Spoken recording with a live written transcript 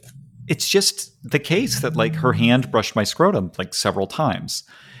it's just the case that like her hand brushed my scrotum like several times.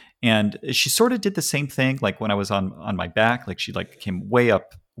 And she sort of did the same thing like when I was on my back, like she like came way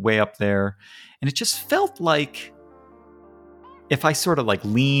up there. And it just felt like if I sort of like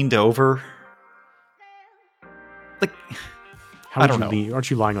leaned over, like How I would don't you know. lean?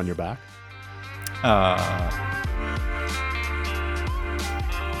 Aren't you lying on your back?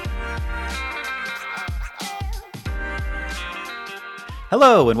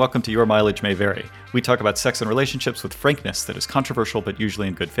 Hello, and welcome to Your Mileage May Vary. We talk about sex and relationships with frankness that is controversial but usually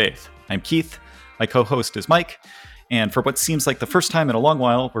in good faith. I'm Keith. My co-host is Mike. And for what seems like the first time in a long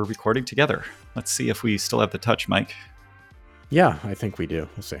while, we're recording together. Let's see if we still have the touch, Mike. Yeah, I think we do.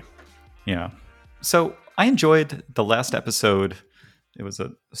 We'll see. Yeah. So I enjoyed the last episode. It was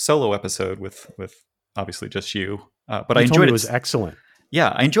a solo episode with obviously just you. But I enjoyed it. It was excellent.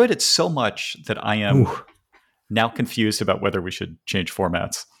 Yeah, I enjoyed it so much that I am Ooh. now confused about whether we should change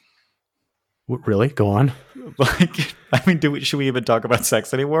formats. Really? Go on. Like, I mean, should we even talk about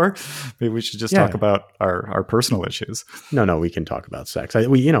sex anymore? Maybe we should just talk about our personal issues. No, we can talk about sex.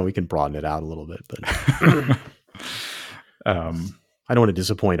 We can broaden it out a little bit, but I don't want to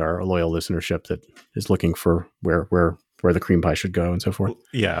disappoint our loyal listenership that is looking for where the cream pie should go and so forth.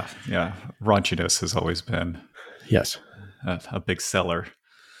 Yeah. Raunchiness has always been a big seller.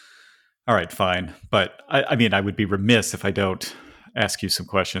 All right, fine. But I mean, I would be remiss if I don't ask you some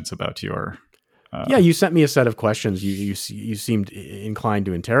questions about your. You sent me a set of questions. You seemed inclined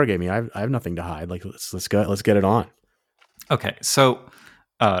to interrogate me. I have nothing to hide. Like let's get it on. Okay, so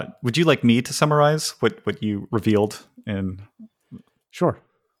would you like me to summarize what you revealed in? Sure.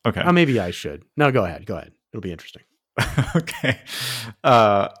 Okay. Maybe I should. No, go ahead. It'll be interesting. Okay.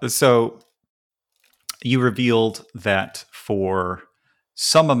 So you revealed that for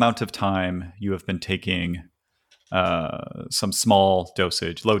some amount of time you have been taking some low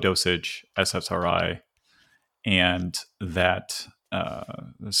dosage SSRI, and that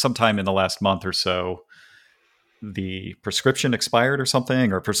sometime in the last month or so, the prescription expired or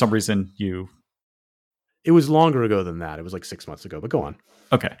something, or for some reason It was longer ago than that. It was like 6 months ago, but go on.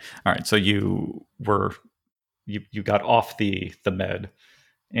 Okay. All right. So you got off the med,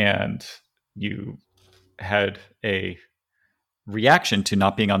 and you had a reaction to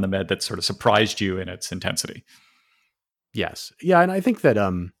not being on the med that sort of surprised you in its intensity. Yes. Yeah. And I think that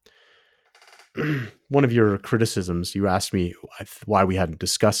one of your criticisms, you asked me why we hadn't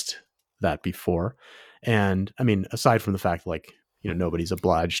discussed that before. And I mean, aside from the fact, like, nobody's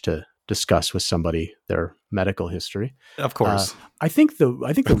obliged to discuss with somebody their medical history. Of course. I think the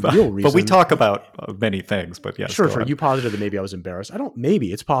real reason. But we talk about many things, but yes. Sure. You posited that maybe I was embarrassed.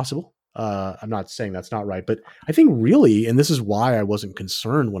 Maybe it's possible. I'm not saying that's not right, but I think really, and this is why I wasn't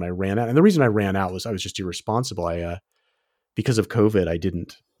concerned when I ran out. And the reason I ran out was I was just irresponsible. Because of COVID, I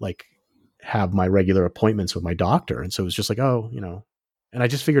didn't have my regular appointments with my doctor. And so it was just like, and I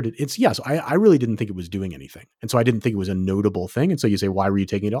just figured so I really didn't think it was doing anything. And so I didn't think it was a notable thing. And so you say, why were you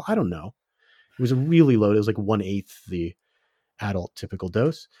taking it? I don't know. It was a really low. It was like 1/8 the adult typical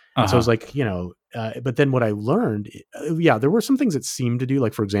dose. And so I was like, but then what I learned, there were some things that seemed to do,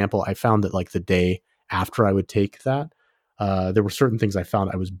 like, for example, I found that like the day after I would take that, there were certain things I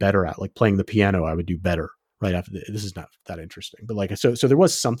found I was better at, like playing the piano. I would do better right after. This is not that interesting, but like, so there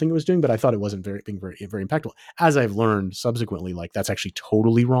was something it was doing, but I thought it wasn't very impactful. As I've learned subsequently, like that's actually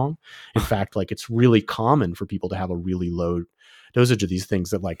totally wrong. In fact, like it's really common for people to have a really low dosage of these things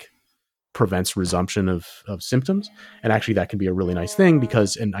that like prevents resumption of symptoms. And actually that can be a really nice thing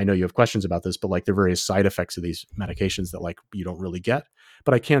because, and I know you have questions about this, but like there are various side effects of these medications that like you don't really get,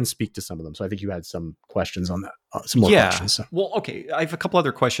 but I can speak to some of them. So I think you had some questions on that. Some more questions. So. Well, okay. I have a couple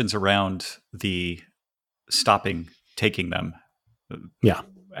other questions around the stopping taking them. Yeah.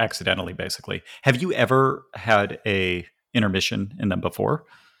 Accidentally, basically. Have you ever had a intermission in them before?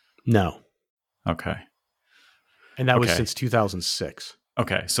 No. Okay. And that was since 2006.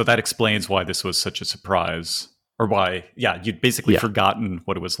 Okay, so that explains why this was such a surprise, or why, you'd basically forgotten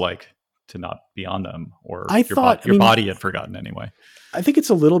what it was like to not be on them, or your body had forgotten anyway. I think it's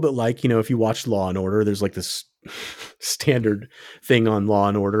a little bit like, if you watch Law and Order, there's like this standard thing on Law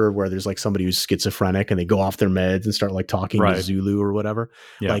and Order where there's like somebody who's schizophrenic and they go off their meds and start like talking to Zulu or whatever,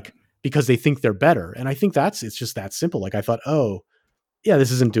 like because they think they're better. And I think it's just that simple. Like I thought,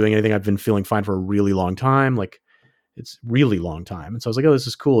 this isn't doing anything. I've been feeling fine for a really long time. Like, it's really long time. And so I was like, this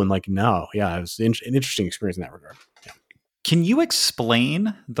is cool. And like, no, it was an interesting experience in that regard. Yeah. Can you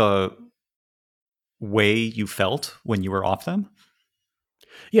explain the way you felt when you were off them?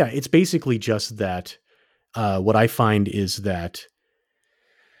 Yeah, it's basically just that what I find is that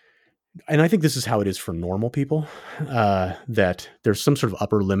and I think this is how it is for normal people, that there's some sort of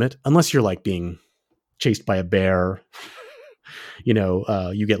upper limit, unless you're like being chased by a bear.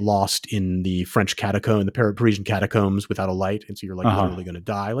 You get lost in the French catacomb, the Parisian catacombs without a light. And so you're like literally going to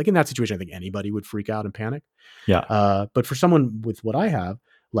die. Like in that situation, I think anybody would freak out and panic. Yeah. But for someone with what I have,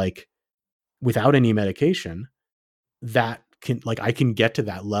 like without any medication, that can, like, I can get to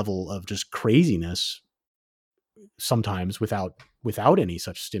that level of just craziness sometimes without any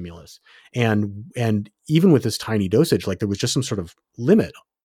such stimulus. And even with this tiny dosage, like there was just some sort of limit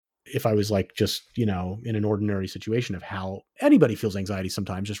if I was like just, in an ordinary situation of how anybody feels anxiety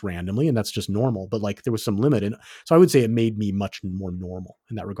sometimes just randomly, and that's just normal, but like there was some limit. And so I would say it made me much more normal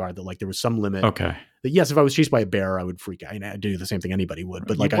in that regard, that like there was some limit. Okay. That yes, if I was chased by a bear, I would freak out. And I'd do the same thing anybody would,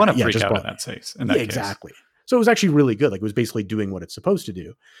 but like you want to freak just out in that case. In that case. Exactly. So it was actually really good. Like it was basically doing what it's supposed to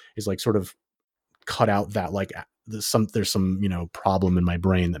do, is like sort of cut out that like there's some problem in my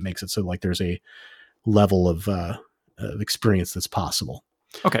brain that makes it so like there's a level of experience that's possible.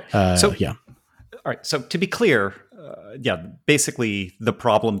 Okay. So yeah. All right. So to be clear, basically the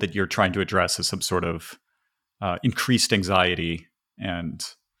problem that you're trying to address is some sort of increased anxiety, and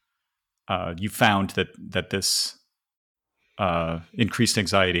you found that this increased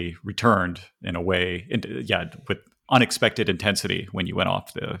anxiety returned in a way, with unexpected intensity when you went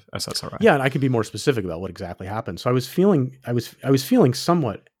off the SSRI. Yeah, and I can be more specific about what exactly happened. So I was feeling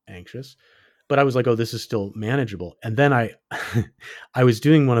somewhat anxious, but I was like, oh, this is still manageable. And then I was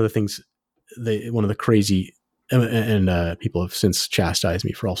doing one of the things, one of the crazy, and people have since chastised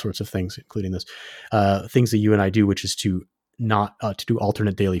me for all sorts of things, including this, things that you and I do, which is to not to do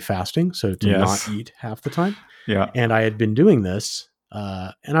alternate daily fasting. So to not eat half the time. Yeah. And I had been doing this,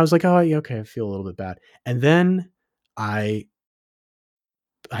 and I was like, oh, yeah, okay, I feel a little bit bad. And then I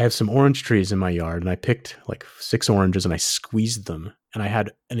have some orange trees in my yard, and I picked like 6 oranges and I squeezed them, and I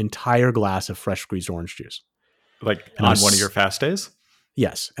had an entire glass of fresh squeezed orange juice. Like on one of your fast days?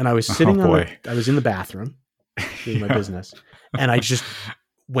 Yes. And I was sitting I was in the bathroom doing my business, and I just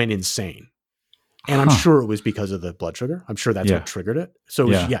went insane. And I'm sure it was because of the blood sugar. I'm sure that's what triggered it. So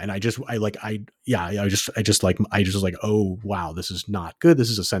it was, and I just was like, oh wow, this is not good. This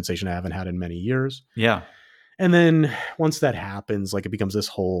is a sensation I haven't had in many years. Yeah. And then once that happens, like it becomes this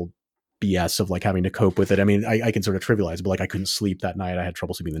whole BS of like having to cope with it. I mean, I can sort of trivialize it, but like I couldn't sleep that night. I had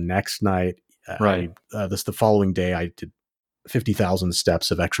trouble sleeping the next night. Right. The following day I did 50,000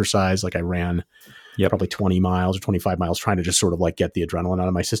 steps of exercise. Like I ran probably 20 miles or 25 miles trying to just sort of like get the adrenaline out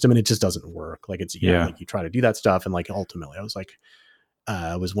of my system. And it just doesn't work. Like it's, like you try to do that stuff. And like, ultimately I was like,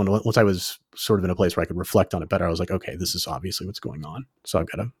 once I was sort of in a place where I could reflect on it better, I was like, okay, this is obviously what's going on. So I've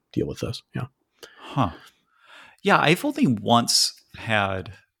got to deal with this. Yeah. Huh. Yeah. I've only once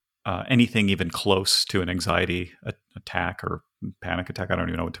had anything even close to an anxiety attack or panic attack. I don't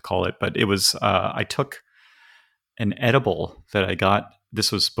even know what to call it, but it was, I took an edible that I got.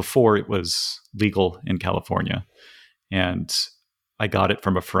 This was before it was legal in California, and I got it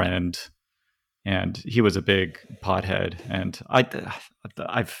from a friend, and he was a big pothead. And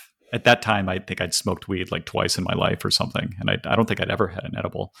I've at that time, I think I'd smoked weed like twice in my life or something. And I don't think I'd ever had an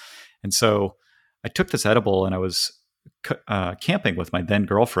edible. And so I took this edible, and I was camping with my then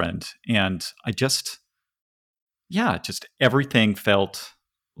girlfriend, and I just everything felt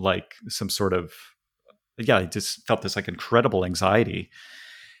like some sort of, I just felt this like incredible anxiety.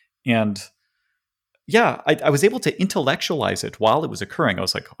 And I was able to intellectualize it while it was occurring. I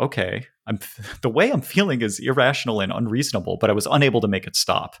was like, okay, the way I'm feeling is irrational and unreasonable, but I was unable to make it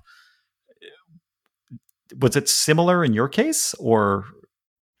stop. Was it similar in your case, or?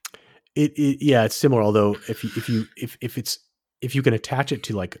 It's similar. Although if you can attach it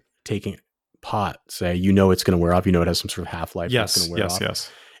to like taking pot, say, it's going to wear off, it has some sort of half-life. Yes, wear off. Yes.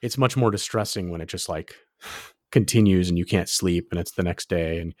 It's much more distressing when it just like continues and you can't sleep, and it's the next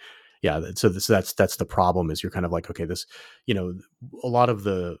day. And so that's the problem, is you're kind of like, okay, this, a lot of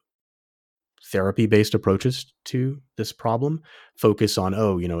the therapy-based approaches to this problem focus on,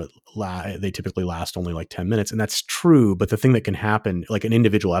 they typically last only like 10 minutes. And that's true. But the thing that can happen, like an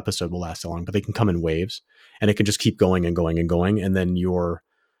individual episode will last so long, but they can come in waves, and it can just keep going and going and going. And then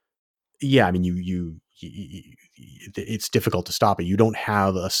it's difficult to stop it. You don't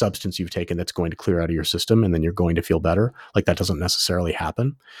have a substance you've taken that's going to clear out of your system, and then you're going to feel better. Like that doesn't necessarily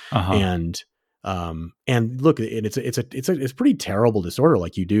happen. And look, it's a pretty terrible disorder.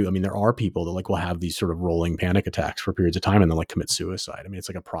 Like there are people that like will have these sort of rolling panic attacks for periods of time and then like commit suicide. I mean, it's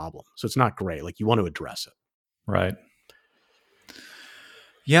like a problem. So it's not great. Like you want to address it. Right.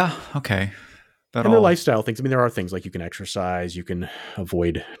 Yeah. Okay. And there are lifestyle things. I mean, there are things like you can exercise, you can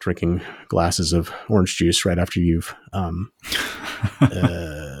avoid drinking glasses of orange juice right after you've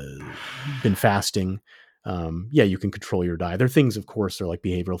been fasting, you can control your diet. There are things, of course, there are like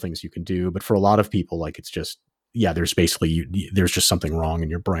behavioral things you can do, but for a lot of people, like it's just, there's basically, there's just something wrong in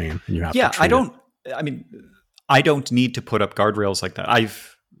your brain and you have to treat it. I mean, I don't need to put up guardrails like that.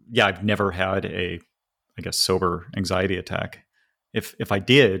 I've never had a, I guess, sober anxiety attack. If I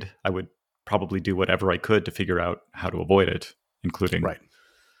did, I would probably do whatever I could to figure out how to avoid it, including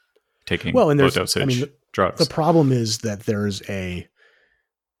taking low dosage drugs. The problem is that there's a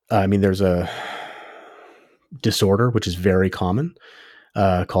disorder, which is very common,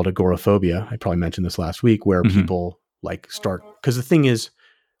 called agoraphobia. I probably mentioned this last week, where people start, because the thing is,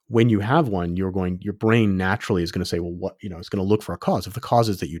 when you have one, your brain naturally is going to say, well, what, it's going to look for a cause. If the cause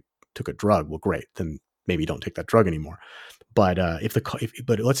is that you took a drug, well, great, then maybe don't take that drug anymore. But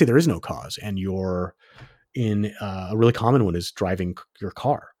but let's say there is no cause and you're in a really common one is driving your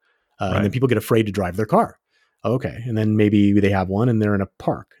car. And then people get afraid to drive their car. Okay. And then maybe they have one and they're in a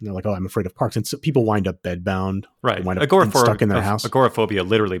park and they're like, oh, I'm afraid of parks. And so people wind up bedbound. Right. Wind up stuck in their house. Agoraphobia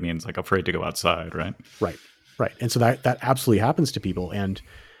literally means like afraid to go outside. Right. Right. Right. And so that absolutely happens to people. And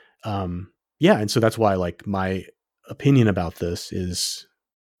and so that's why like my opinion about this is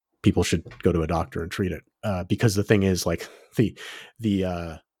people should go to a doctor and treat it. Because the thing is like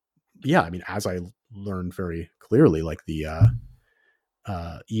as I learned very clearly, like you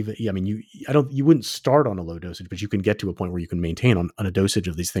wouldn't start on a low dosage, but you can get to a point where you can maintain on a dosage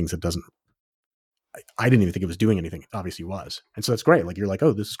of these things that doesn't, I didn't even think it was doing anything. It obviously was. And so that's great. Like, you're like,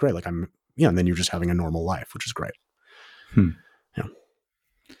 oh, this is great. Like and then you're just having a normal life, which is great.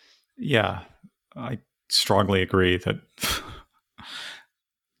 Yeah. I strongly agree that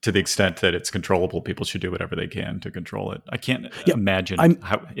to the extent that it's controllable, people should do whatever they can to control it. I can't imagine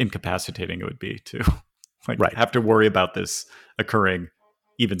how incapacitating it would be to have to worry about this occurring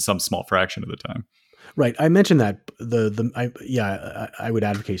even some small fraction of the time. Right. I mentioned that I would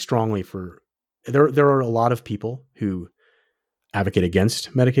advocate strongly for, there are a lot of people who advocate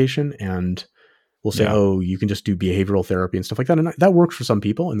against medication and will say, oh, you can just do behavioral therapy and stuff like that. And that works for some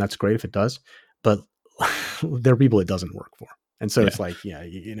people and that's great if it does, but there are people it doesn't work for. And so it's like,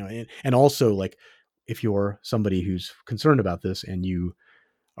 and also like if you're somebody who's concerned about this and you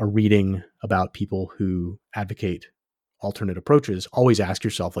are reading about people who advocate alternate approaches, always ask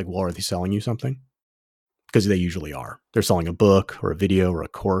yourself like, well, are they selling you something? Because they usually are. They're selling a book or a video or a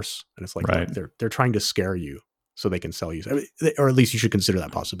course. And it's like, they're trying to scare you so they can sell you. Or at least you should consider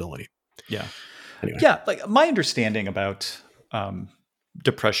that possibility. Yeah. Anyway. Yeah. Like my understanding about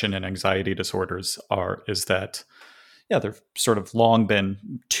depression and anxiety disorders is that, there've sort of long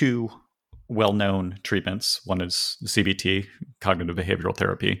been two well-known treatments. One is CBT, cognitive behavioral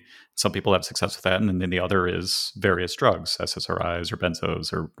therapy. Some people have success with that. And then the other is various drugs, SSRIs or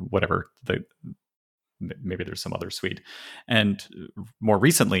benzos or whatever. Maybe there's some other suite. And more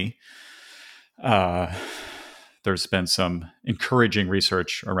recently, there's been some encouraging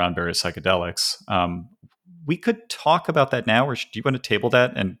research around various psychedelics. We could talk about that now, or do you want to table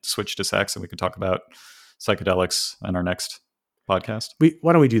that and switch to sex and we can talk about psychedelics in our next podcast?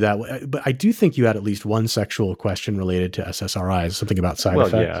 Why don't we do that? But I do think you had at least one sexual question related to SSRIs, something about side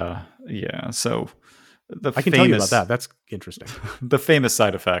effects. Yeah. So I can tell you about that. That's interesting. The famous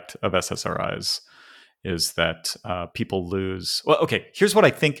side effect of SSRIs is that people lose. Well, okay, here's what I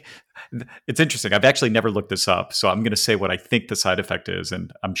think. It's interesting. I've actually never looked this up, so I'm going to say what I think the side effect is,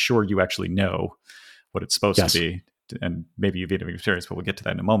 and I'm sure you actually know what it's supposed to be. And maybe you've even experienced, but we'll get to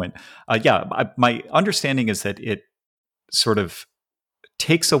that in a moment. My understanding is that it sort of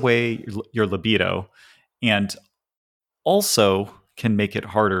takes away your libido and also can make it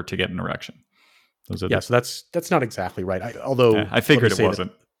harder to get an erection. So that's not exactly right. I figured it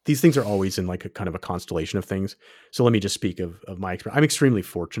wasn't. These things are always in like a kind of a constellation of things. So let me just speak of my experience. I'm extremely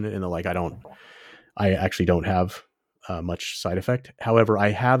fortunate in that I actually don't have much side effect. However, I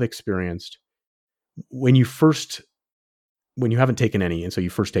have experienced when you haven't taken any, and so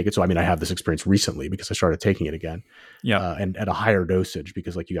you first take it. So, I mean, I have this experience recently because I started taking it again, and at a higher dosage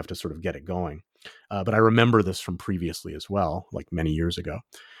because like you have to sort of get it going. But I remember this from previously as well, like many years ago.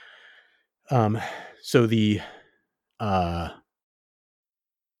 So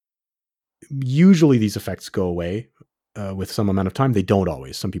usually these effects go away with some amount of time. They don't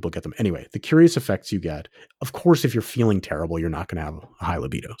always. Some people get them. Anyway, the curious effects you get, of course, if you're feeling terrible, you're not going to have a high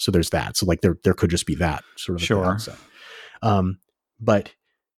libido. So there's that. So like there could just be that sort of at the outset. But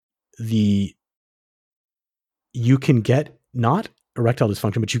you can get not erectile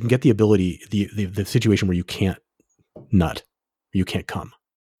dysfunction, but you can get the ability, the situation where you can't nut, you can't come.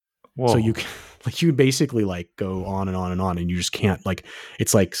 Whoa. So you can, you basically like go on and on and on, and you just can't, like,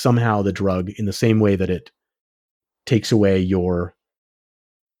 it's like somehow the drug, in the same way that it takes away your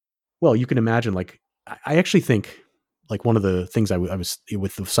Well, you can imagine, like, I actually think, like, one of the things I was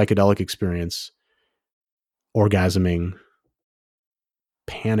with the psychedelic experience, orgasming,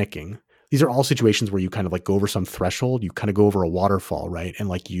 panicking, these are all situations where you kind of like go over some threshold, you kind of go over a waterfall, right? And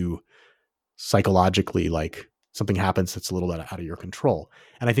like you psychologically, like something happens that's a little bit out of your control.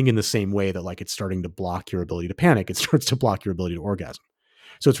 And I think in the same way that like it's starting to block your ability to panic, it starts to block your ability to orgasm.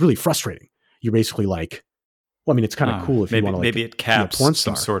 So it's really frustrating. You're basically like, well, I mean, it's kind of cool if you want to like maybe it be a caps porn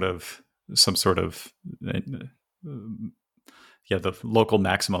star. some sort of yeah, the local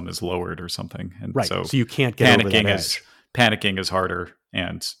maximum is lowered or something, and Right. so you can't get over that edge. Panicking is harder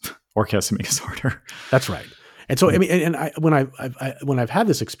and orgasming is harder. That's right. And so I mean, and when I've had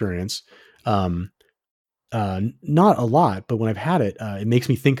this experience, not a lot, but when I've had it, it makes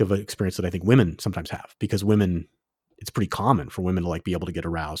me think of an experience that I think women sometimes have, because women, it's pretty common for women to like be able to get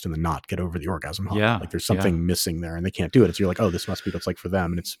aroused and then not get over the orgasm hump. Yeah. Like there's something missing there and they can't do it. And so you're like, oh, this must be what it's like for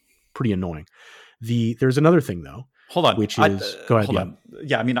them. And it's pretty annoying. There's another thing though. Hold on. Which is, go ahead. Hold on.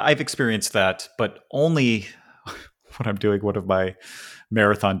 Yeah. I mean, I've experienced that, but only when I'm doing one of my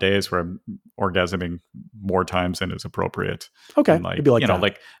marathon days where I'm orgasming more times than is appropriate. Okay. And like, it'd be like, you know,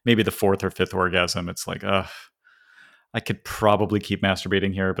 like maybe the fourth or fifth orgasm, it's like, I could probably keep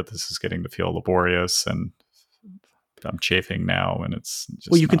masturbating here, but this is getting to feel laborious and I'm chafing now. And it's just,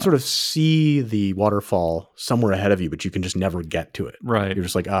 well, you can sort of see the waterfall somewhere ahead of you, but you can just never get to it. Right. You're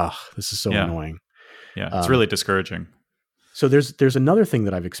just like, this is so annoying. Yeah. It's really discouraging. So there's another thing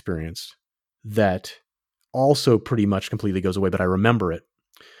that I've experienced that also pretty much completely goes away, but I remember it,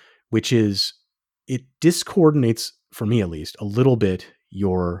 which is it discoordinates, for me at least, a little bit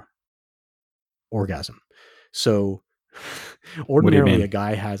your orgasm. So ordinarily a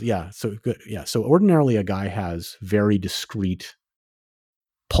guy has, so ordinarily a guy has very discrete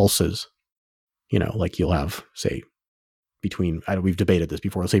pulses, you know, like you'll have, say, between, we've debated this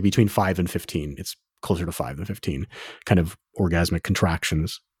before, I'll say between 5 and 15, it's closer to 5 than 15 kind of orgasmic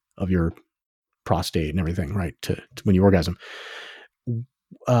contractions of your prostate and everything, right? To when you orgasm.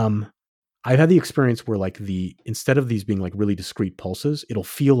 I've had the experience where like instead of these being like really discrete pulses, it'll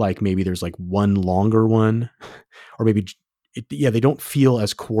feel like maybe there's like one longer one, or maybe they don't feel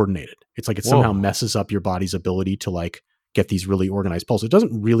as coordinated. It's like it somehow messes up your body's ability to like get these really organized pulses. It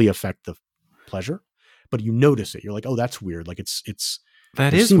doesn't really affect the pleasure, but you notice it. You're like, oh, that's weird. Like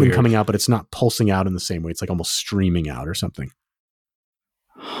that is semen weird coming out, but it's not pulsing out in the same way. It's like almost streaming out or something.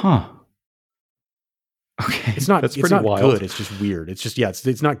 Huh. Okay. It's not wild. good. It's just weird. It's just,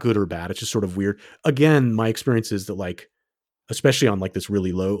 it's not good or bad. It's just sort of weird. Again, my experience is that like, especially on like this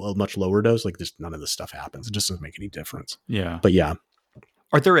really low, much lower dose, like just none of this stuff happens. It just doesn't make any difference. Yeah. But yeah.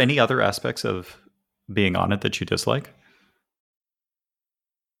 Are there any other aspects of being on it that you dislike?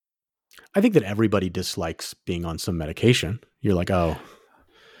 I think that everybody dislikes being on some medication. You're like, oh,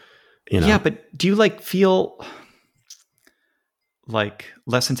 you know. Yeah, but do you like feel like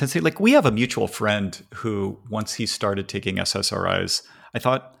less intensity? Like we have a mutual friend who, once he started taking SSRIs, I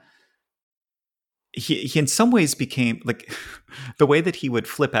thought he in some ways became like the way that he would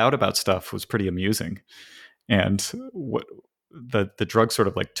flip out about stuff was pretty amusing. And what the drug sort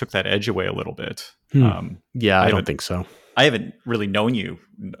of like took that edge away a little bit. Yeah, I don't think so. I haven't really known you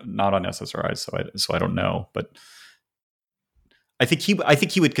not on SSRIs, so I don't know, but I think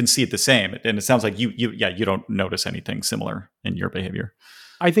he would concede the same. And it sounds like you don't notice anything similar in your behavior.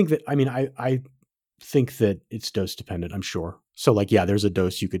 I think that, I mean, I think that it's dose dependent, I'm sure. So like, yeah, there's a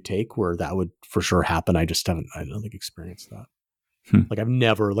dose you could take where that would for sure happen. I don't think experienced that. Like I've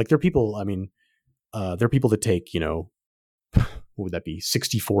never, like there are people, I mean, there are people that take, you know, what would that be?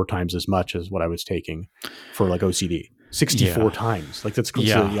 64 times as much as what I was taking for like OCD. 64 times. Like that's cool.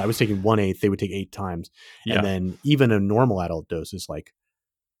 So, I was taking 1/8, they would take 8 times. Yeah. And then even a normal adult dose is like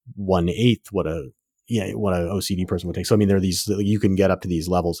 1/8 what a OCD person would take. So I mean, there are these, you can get up to these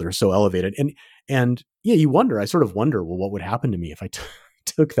levels that are so elevated. And you wonder, I sort of wonder, well, what would happen to me if I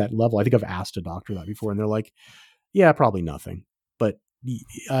took that level? I think I've asked a doctor that before and they're like, yeah, probably nothing. But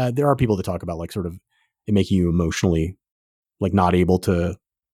there are people that talk about like sort of it making you emotionally like not able to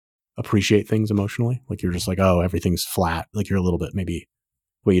appreciate things emotionally. Like you're just like, oh, everything's flat. Like you're a little bit maybe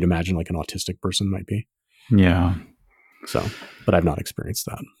what you'd imagine like an autistic person might be. Yeah. So, but I've not experienced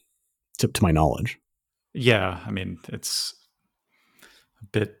that to my knowledge. Yeah. I mean, it's a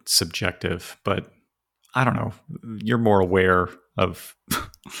bit subjective, but I don't know. You're more aware of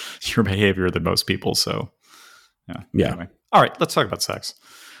your behavior than most people. So yeah. Anyway. All right. Let's talk about sex.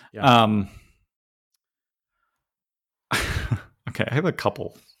 Yeah. Okay. I have a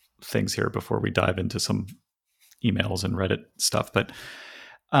couple things here before we dive into some emails and Reddit stuff. But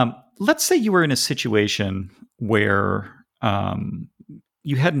let's say you were in a situation where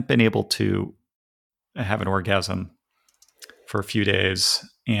you hadn't been able to have an orgasm for a few days,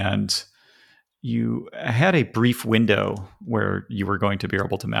 and you had a brief window where you were going to be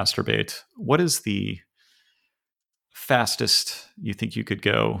able to masturbate. What is the fastest you think you could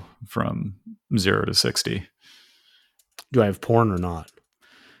go from 0 to 60? Do I have porn or not?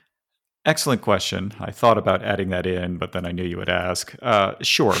 Excellent question. I thought about adding that in, but then I knew you would ask.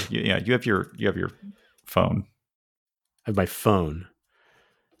 Sure. Yeah, you have your phone. I have my phone.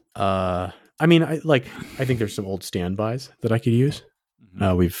 I mean, I think there's some old standbys that I could use.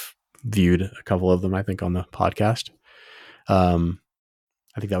 Mm-hmm. We've viewed a couple of them, I think, on the podcast. I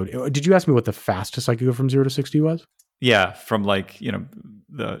think that would. Did you ask me what the fastest I could go from 0 to 60 was? Yeah, from like, your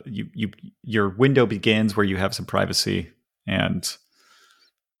window begins where you have some privacy, and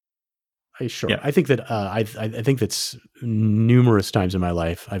Sure. Yeah. I think that I think that's numerous times in my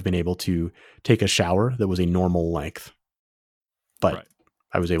life I've been able to take a shower that was a normal length, but Right.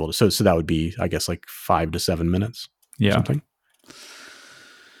 I was able to. So that would be, I guess, like 5 to 7 minutes. Yeah. Something.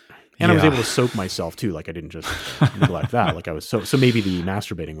 And I was able to soak myself too. Like I didn't just neglect that. Like I was so maybe the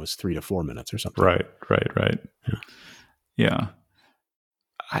masturbating was 3 to 4 minutes or something. Right. Yeah.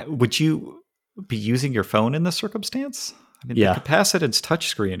 Would you be using your phone in this circumstance? I mean, Yeah. the capacitance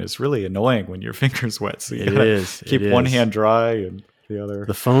touchscreen is really annoying when your finger's wet. So you It gotta is. keep one hand dry and the other.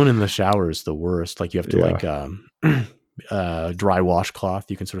 The phone in the shower is the worst. Like you have to dry washcloth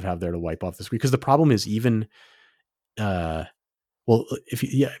you can sort of have there to wipe off the screen. Because the problem is even, well, I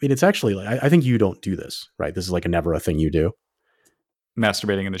mean, it's actually like, I think you don't do this, right? This is like never a thing you do.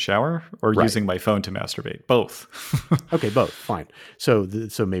 Masturbating in the shower or Right. using my phone to masturbate? Both. Okay, both. Fine. So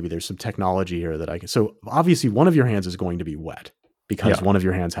maybe there's some technology here that I can. So obviously, one of your hands is going to be wet because Yeah. one of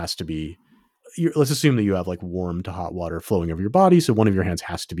your hands has to be. Let's assume that you have like warm to hot water flowing over your body. So one of your hands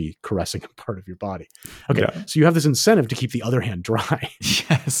has to be caressing a part of your body. Okay. Yeah. So you have this incentive to keep the other hand dry,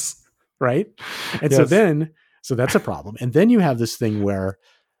 Yes. right? And Yes. so that's a problem. And then you have this thing where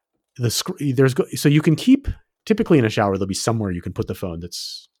so you can keep. Typically in a shower, there'll be somewhere you can put the phone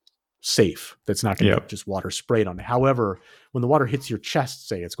that's safe, that's not going to Yep. get just water sprayed on it. However, when the water hits your chest,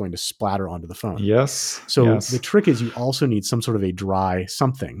 say, it's going to splatter onto the phone. Yes. So yes. the trick is you also need some sort of a dry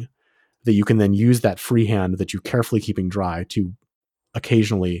something that you can then use that free hand that you're carefully keeping dry to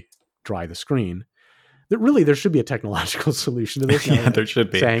occasionally dry the screen. That really, there should be a technological solution to this. Yeah, there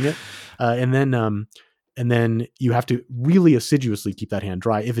should be. Saying it. And then you have to really assiduously keep that hand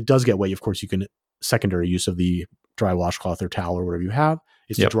dry. If it does get wet, of course, you can secondary use of the dry washcloth or towel or whatever you have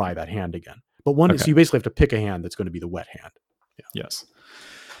is to Yep. dry that hand again. But so you basically have to pick a hand that's going to be the wet hand. Yeah. Yes.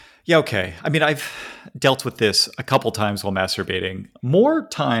 Yeah, okay. I mean, I've dealt with this a couple times while masturbating. More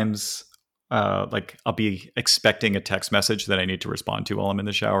times, like I'll be expecting a text message that I need to respond to while I'm in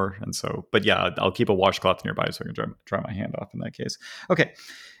the shower. And so, but yeah, I'll keep a washcloth nearby so I can dry my hand off in that case. Okay.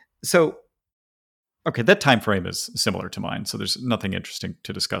 So, that time frame is similar to mine. So there's nothing interesting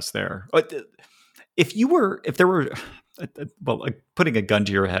to discuss there. If there were, well, like putting a gun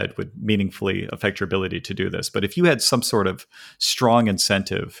to your head would meaningfully affect your ability to do this. But if you had some sort of strong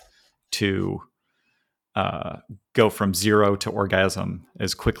incentive to go from 0 to orgasm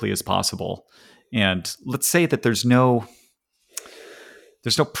as quickly as possible, and let's say that there's no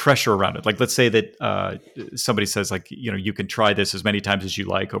pressure around it. Like, let's say that somebody says, like, you can try this as many times as you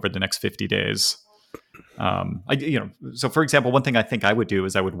like over the next 50 days. So for example, one thing I think I would do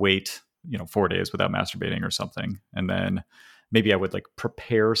is I would wait 4 days without masturbating or something. And then maybe I would like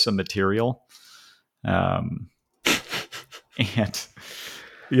prepare some material. And,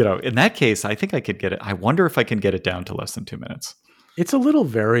 in that case, I think I could get it. I wonder if I can get it down to less than 2 minutes. It's a little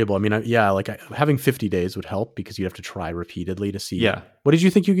variable. I mean, having 50 days would help because you'd have to try repeatedly to see. Yeah. What did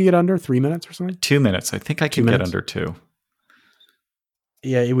you think you could get under? 3 minutes or something? 2 minutes. I think I can get under 2.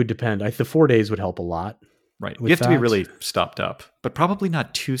 Yeah, it would depend. The 4 days would help a lot. Right. You have to be really stopped up, but probably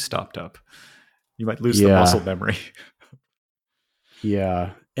not too stopped up. You might lose the muscle memory.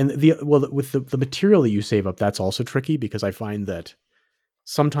 Yeah. And with the material that you save up, that's also tricky because I find that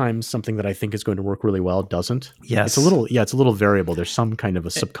sometimes something that I think is going to work really well doesn't. Yes. It's a little variable. There's some kind of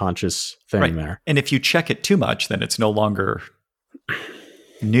a subconscious thing there. And if you check it too much, then it's no longer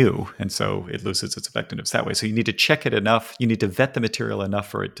new. And so it loses its effectiveness that way. So you need to check it enough. You need to vet the material enough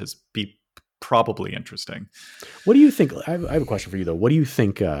for it to be probably interesting. What do you think? I have a question for you though. What do you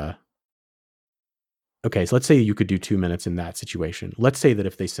think? Okay, so let's say you could do 2 minutes in that situation. Let's say that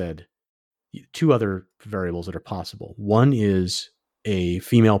if they said two other variables that are possible. One is a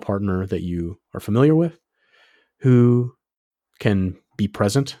female partner that you are familiar with who can be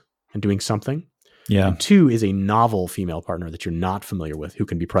present and doing something. Yeah. And 2 is a novel female partner that you're not familiar with who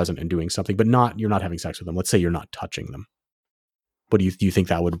can be present and doing something, but you're not having sex with them. Let's say you're not touching them. What do you think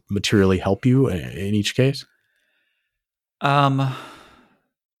that would materially help you in each case? Um,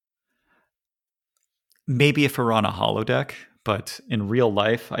 maybe if we're on a holodeck, but in real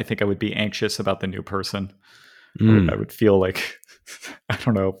life, I think I would be anxious about the new person. I would feel like I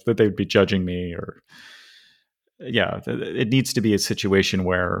don't know that they would be judging me, or it needs to be a situation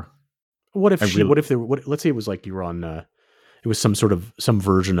where What if I she? really, Let's say it was like you were on. It was some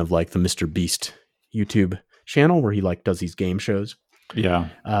version of like the Mr. Beast YouTube channel where he like does these game shows. yeah,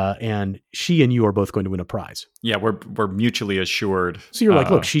 And she and you are both going to win a prize. yeah, we're mutually assured. So you're like,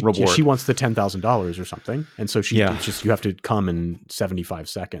 look, she reward. wants the $10,000 or something, and so Yeah. it's just you have to come in 75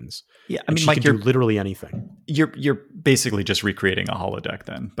 seconds. Yeah, I And mean, she Mike, can do literally anything. you're basically just recreating a holodeck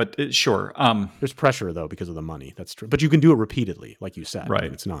then, but sure. There's pressure though because of the money. That's true, but you can do it repeatedly, like you said. Right. I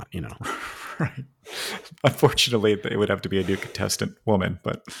mean, it's not, Right. Unfortunately, it would have to be a new contestant woman,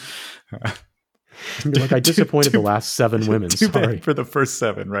 but You're like, I disappointed the last 7 women. too Sorry. bad for the first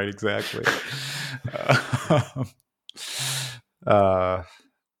 7, right? Exactly.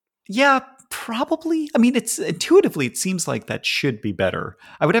 Yeah, probably. I mean, it's intuitively, it seems like that should be better.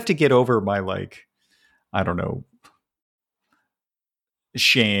 I would have to get over my I don't know,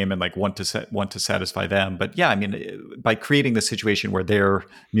 shame and want to satisfy them. But yeah, I mean, by creating the situation where they're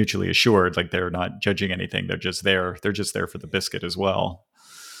mutually assured, like they're not judging anything, they're just there. They're just there for the biscuit as well.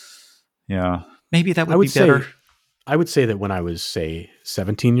 Yeah, maybe that would be better. I would say that when I was, say,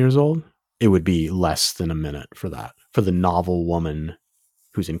 17 years old, it would be less than a minute for that. For the novel woman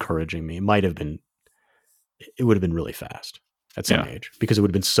who's encouraging me, it would have been really fast at some age because it would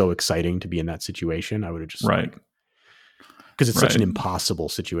have been so exciting to be in that situation. I would have just because it's such an impossible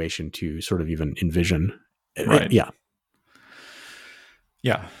situation to sort of even envision. Right. Yeah.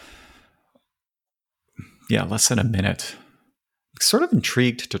 Yeah. Yeah. Less than a minute. Sort of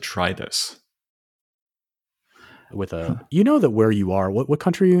intrigued to try this. With that where you are, what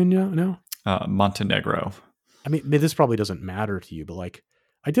country are you in now? Montenegro. I mean, this probably doesn't matter to you, but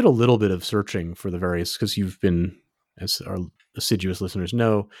I did a little bit of searching for the various, because you've been, as our assiduous listeners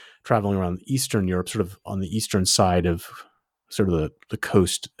know, traveling around Eastern Europe, sort of on the eastern side of sort of the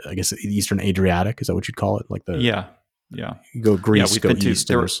coast, I guess the Eastern Adriatic, is that what you'd call it? Like yeah. You go Greece, go east.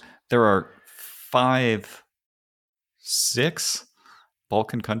 There are 5, 6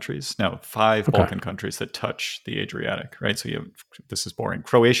 Balkan countries. No, 5 Balkan countries that touch the Adriatic, right? So this is boring.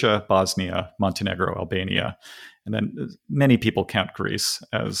 Croatia, Bosnia, Montenegro, Albania, and then many people count Greece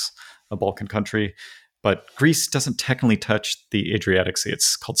as a Balkan country, but Greece doesn't technically touch the Adriatic Sea.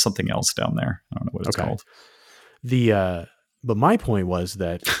 It's called something else down there. I don't know what it's called. But my point was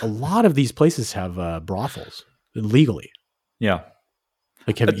that a lot of these places have brothels legally. Yeah.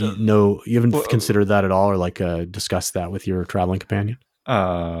 Have you haven't considered that at all, or discussed that with your traveling companion?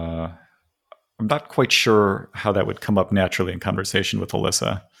 I'm not quite sure how that would come up naturally in conversation with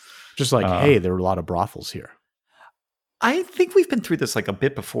Alyssa. Just hey, there are a lot of brothels here. I think we've been through this a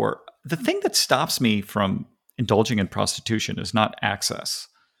bit before. The thing that stops me from indulging in prostitution is not access.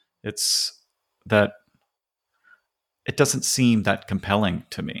 It's that it doesn't seem that compelling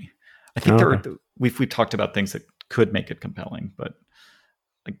to me. I think we've talked about things that could make it compelling, but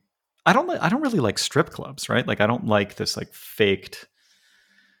I don't really like strip clubs, right? I don't like this faked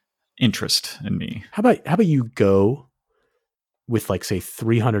interest in me. How about you go with say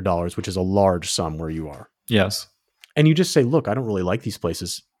 $300, which is a large sum where you are. Yes. And you just say, look, I don't really like these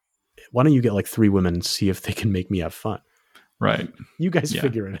places. Why don't you get 3 women and see if they can make me have fun? Right. You guys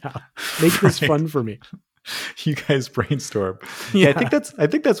figure it out. Make this fun for me. You guys brainstorm. Yeah, I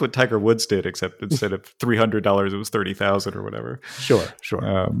think that's what Tiger Woods did, except instead of $300, it was $30,000 or whatever. Sure.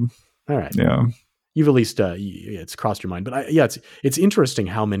 All right. Yeah. You've at least it's crossed your mind, but it's interesting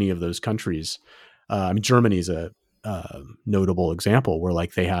how many of those countries. Germany is a notable example where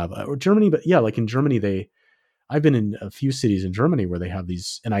they have or Germany, but in Germany I've been in a few cities in Germany where they have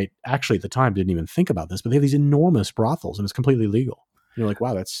these, and I actually at the time didn't even think about this, but they have these enormous brothels and it's completely legal. You're like,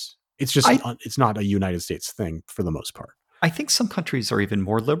 wow, it's not a United States thing for the most part. I think some countries are even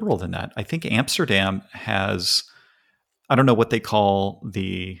more liberal than that. I think Amsterdam has, I don't know what they call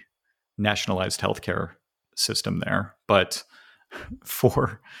the nationalized healthcare system there, but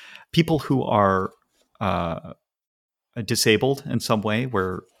for people who are disabled in some way,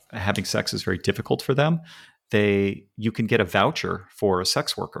 where having sex is very difficult for them, you can get a voucher for a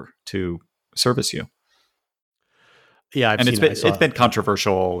sex worker to service you. Yeah, it's been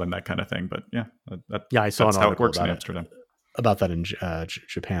controversial and that kind of thing, but I saw an article how it works in Amsterdam. About that in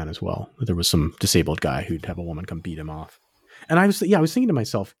Japan as well. There was some disabled guy who'd have a woman come beat him off, and I was thinking to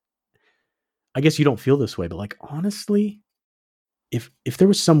myself, I guess you don't feel this way, but honestly, if there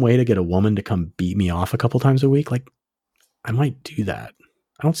was some way to get a woman to come beat me off a couple times a week, I might do that.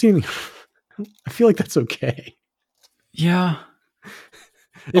 I don't see any. I feel like that's okay. Yeah.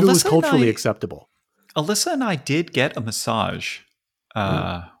 If it was culturally acceptable. Alyssa and I did get a massage.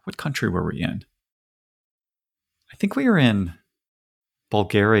 What country were we in? I think we were in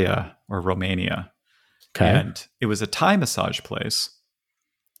Bulgaria or Romania. Okay. And it was a Thai massage place.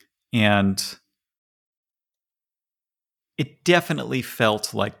 And it definitely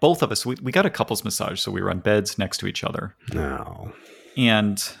felt like both of us, we got a couples massage. So we were on beds next to each other. No.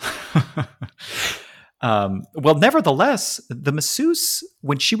 And well, nevertheless, the masseuse,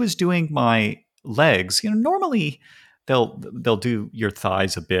 when she was doing my legs, normally they'll do your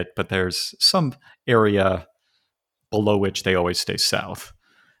thighs a bit, but there's some area below which they always stay south.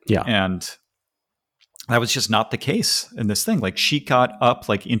 Yeah. And that was just not the case in this thing. Like she got up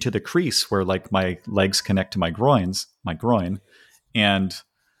like into the crease where like my legs connect to my groin. And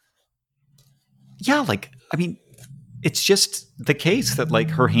yeah, like, I mean, it's just the case that like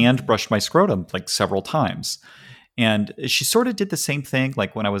her hand brushed my scrotum like several times. And she sort of did the same thing.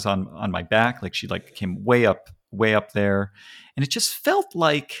 Like when I was on my back, like she like came way up there. And it just felt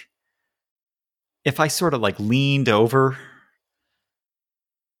like if I sort of like leaned over,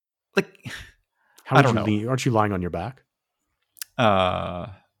 like, I don't know. Aren't you lying on your back?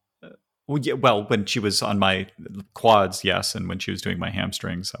 Well, yeah, well, when she was on my quads, yes. And when she was doing my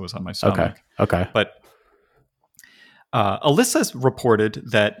hamstrings, I was on my stomach. Okay. But Alyssa's reported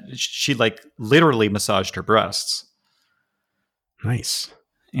that she like literally massaged her breasts. Nice.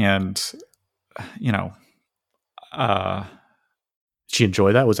 And, did she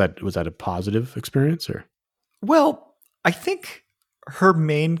enjoy that? Was that a positive experience or? Well, I think her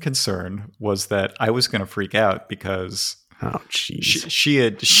main concern was that I was going to freak out because she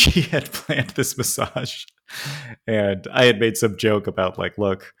had planned this massage, and I had made some joke about like,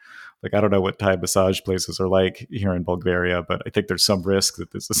 look, like I don't know what Thai massage places are like here in Bulgaria, but I think there's some risk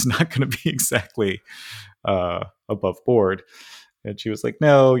that this is not going to be exactly above board. And she was like,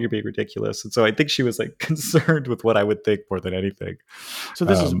 no, you're being ridiculous. And so I think she was like concerned with what I would think more than anything. So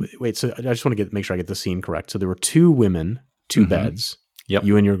this so I just want to make sure I get the scene correct. So there were two women, two beds,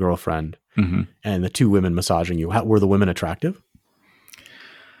 you and your girlfriend, and the two women massaging you. Were the women attractive?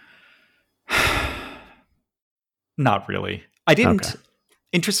 Not really. I didn't,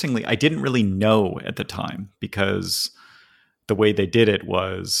 interestingly, I didn't really know at the time because the way they did it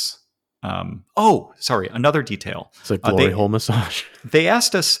was, another detail. It's like glory hole massage. They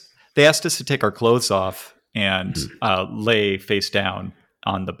asked us to take our clothes off and lay face down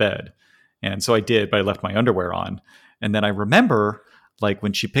on the bed. And so I did, but I left my underwear on. And then I remember like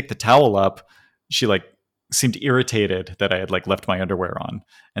when she picked the towel up, she like seemed irritated that I had like left my underwear on.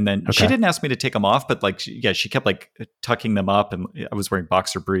 And then she didn't ask me to take them off, but like, she kept like tucking them up, and I was wearing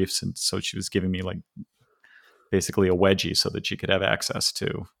boxer briefs. And so she was giving me like basically a wedgie so that she could have access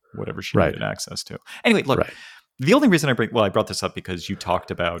to whatever she needed access to. Anyway, look, the only reason I brought this up because you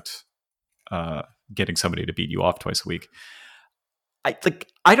talked about getting somebody to beat you off twice a week.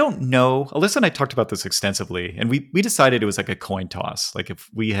 I don't know. Alyssa and I talked about this extensively, and we decided it was like a coin toss. Like if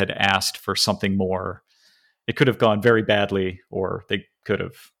we had asked for something more, it could have gone very badly, or they could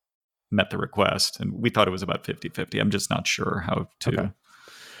have met the request. And we thought it was about 50-50. I'm just not sure how to. Okay.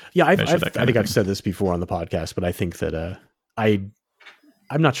 Yeah, I think I've said this before on the podcast, but I think that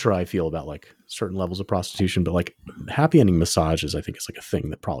I'm not sure how I feel about like certain levels of prostitution, but like happy ending massages, I think is like a thing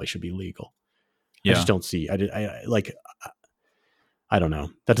that probably should be legal. Yeah. I just don't see. I don't know.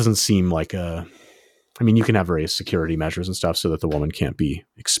 That doesn't seem like I mean, you can have various security measures and stuff so that the woman can't be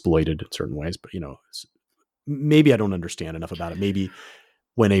exploited in certain ways, but maybe I don't understand enough about it. Maybe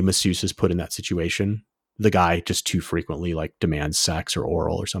when a masseuse is put in that situation, the guy just too frequently like demands sex or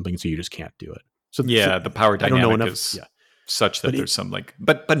oral or something, so you just can't do it. So the power dynamic is such that there's some like,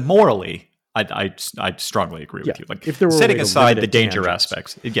 but morally, I strongly agree with you. Like if there were setting aside the danger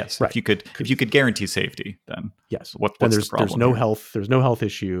aspects, yes, if you could guarantee safety, then yes. What's the problem? There's no health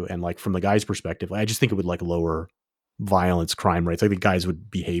issue, and like from the guy's perspective, I just think it would like lower violence, crime rates. I think guys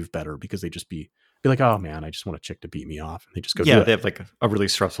would behave better because they just be like, oh man, I just want a chick to beat me off, and they just go. Yeah, they have like a really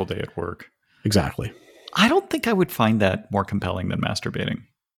stressful day at work. Exactly. I don't think I would find that more compelling than masturbating.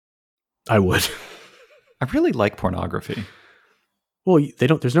 I would. I really like pornography. Well,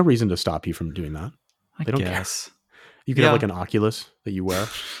 there's no reason to stop you from doing that. They don't care. You could have like an Oculus that you wear.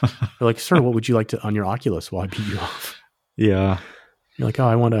 They're like, sir, what would you like on your Oculus while I beat you off? Yeah. You're like, oh,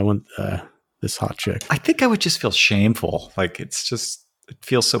 I want this hot chick. I think I would just feel shameful. Like it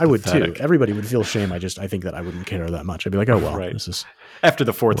feels so pathetic. I would too. Everybody would feel shame. I think that I wouldn't care that much. I'd be like, oh, well, this is. After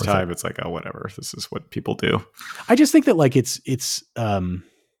the fourth time, it's like, oh, whatever. This is what people do. I just think that like it's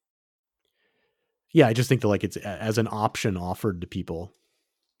yeah, I just think that like it's as an option offered to people.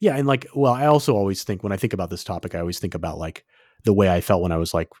 Yeah. And like, well, I also always think when I think about this topic, I always think about like the way I felt when I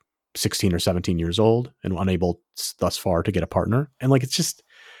was like 16 or 17 years old and unable thus far to get a partner. And like, it's just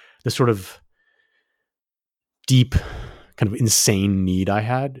the sort of deep kind of insane need I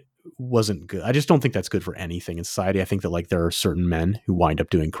had wasn't good. I just don't think that's good for anything in society. I think that like there are certain men who wind up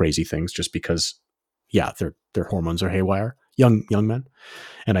doing crazy things just because, yeah, their hormones are haywire, young men.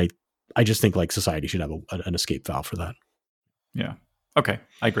 And I just think like society should have an escape valve for that. Yeah. Okay.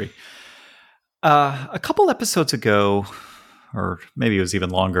 I agree. A couple episodes ago, or maybe it was even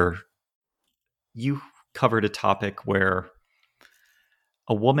longer, you covered a topic where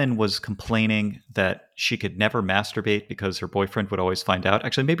a woman was complaining that she could never masturbate because her boyfriend would always find out.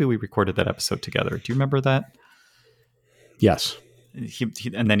 Actually, maybe we recorded that episode together. Do you remember that? Yes.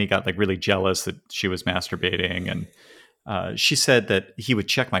 And then he got like really jealous that she was masturbating, and she said that he would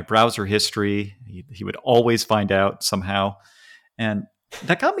check my browser history. He would always find out somehow, and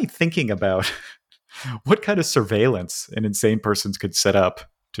that got me thinking about what kind of surveillance an insane person could set up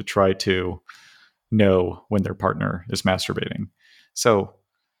to try to know when their partner is masturbating. So,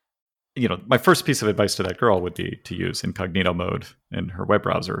 my first piece of advice to that girl would be to use incognito mode in her web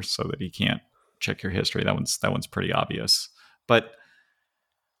browser so that he can't check your history. That one's pretty obvious. But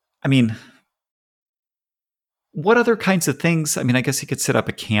I mean, what other kinds of things? I mean, I guess he could set up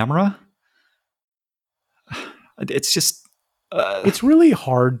a camera. It's just it's really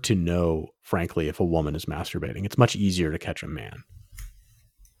hard to know, frankly, if a woman is masturbating. It's much easier to catch a man.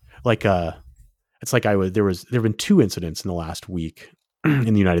 Like it's like there have been 2 incidents in the last week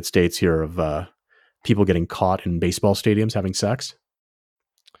in the United States here of people getting caught in baseball stadiums having sex.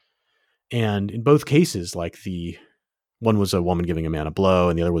 And in both cases, like the one was a woman giving a man a blow,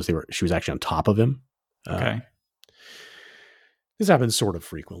 and the other was she was actually on top of him. Okay. This happens sort of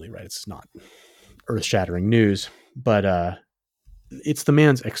frequently, right? It's not earth-shattering news, but it's the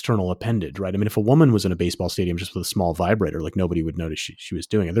man's external appendage, right? I mean, if a woman was in a baseball stadium just with a small vibrator, like nobody would notice she was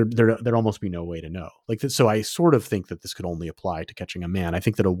doing it. There'd almost be no way to know. So I sort of think that this could only apply to catching a man. I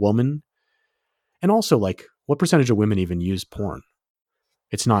think that a woman, and also like what percentage of women even use porn?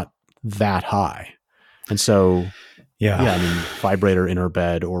 It's not that high. And so, yeah, I mean, vibrator in her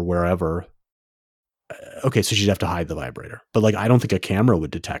bed or wherever. Okay, so she'd have to hide the vibrator, but like I don't think a camera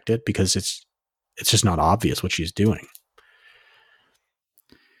would detect it because it's just not obvious what she's doing.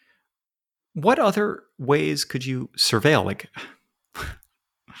 What other ways could you surveil? Like,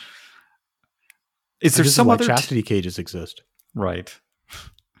 is there some other chastity cages exist? Right.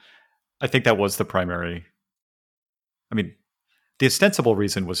 I think that was the primary. I mean, the ostensible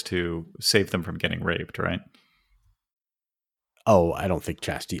reason was to save them from getting raped, right? Oh, I don't think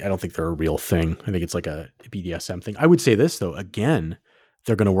they're a real thing. I think it's like a BDSM thing. I would say this though, again,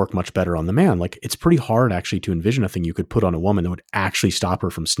 they're going to work much better on the man. Like it's pretty hard actually to envision a thing you could put on a woman that would actually stop her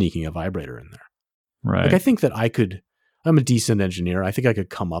from sneaking a vibrator in there. Right. Like I think that I'm a decent engineer. I think I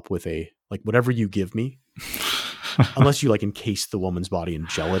could come up with whatever you give me, unless you like encase the woman's body in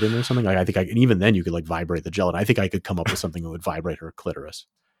gelatin or something. Like I think and even then you could like vibrate the gelatin. I think I could come up with something that would vibrate her clitoris.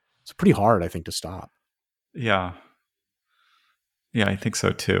 It's pretty hard, I think, to stop. Yeah. Yeah, I think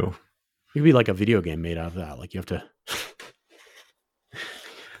so too. It could be like a video game made out of that. Like you have to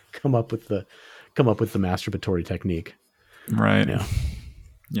come up with the masturbatory technique. Right. Yeah.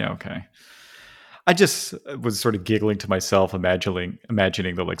 Yeah. Okay. I just was sort of giggling to myself, imagining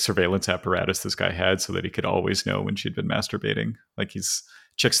the like surveillance apparatus this guy had so that he could always know when she'd been masturbating. Like he's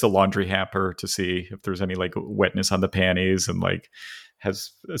checks the laundry hamper to see if there's any like wetness on the panties, and like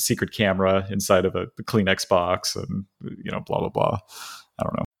has a secret camera inside of a Kleenex box, and blah blah blah. I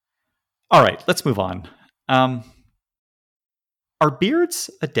don't know. All right, let's move on. Are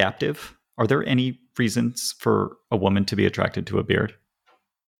beards adaptive? Are there any reasons for a woman to be attracted to a beard?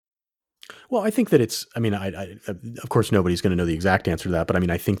 Well, I think that it's. I mean, I of course nobody's going to know the exact answer to that, but I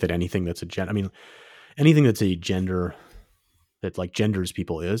mean, I think that anything that's anything that's a gender that like genders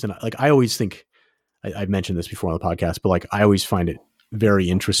people is, and like I always think I've mentioned this before on the podcast, but like I always find it very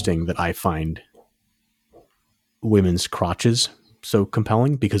interesting that I find women's crotches so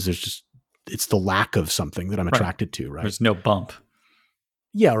compelling because it's the lack of something that I'm attracted to, right? There's no bump.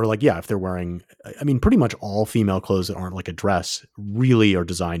 Yeah. Or like, yeah, if they're wearing, I mean, pretty much all female clothes that aren't like a dress really are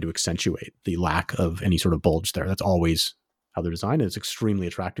designed to accentuate the lack of any sort of bulge there. That's always how they're designed. And it's extremely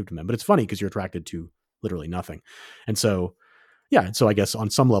attractive to men, but it's funny because you're attracted to literally nothing. And so, yeah. And so I guess on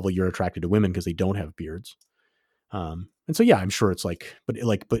some level you're attracted to women because they don't have beards. And so, yeah, I'm sure it's like, but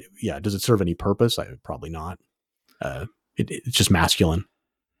yeah, does it serve any purpose? Probably not. It's just masculine.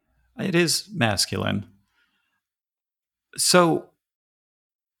 It is masculine. So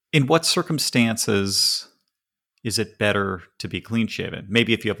In what circumstances is it better to be clean shaven?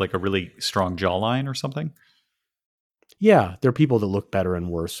 Maybe if you have like a really strong jawline or something. Yeah, there are people that look better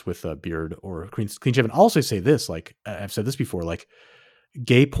and worse with a beard or clean shaven. I'll also say this, like I've said this before, like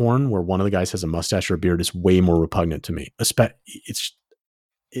gay porn where one of the guys has a mustache or a beard is way more repugnant to me.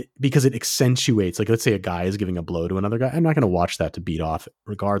 Because it accentuates, like let's say a guy is giving a blow to another guy. I'm not going to watch that to beat off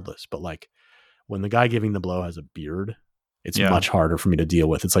regardless. But like when the guy giving the blow has a beard, it's much harder for me to deal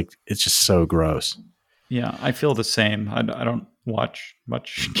with. It's like, it's just so gross. Yeah, I feel the same. I don't watch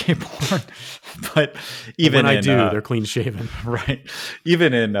much gay porn, but even when I do, they're clean shaven. Right.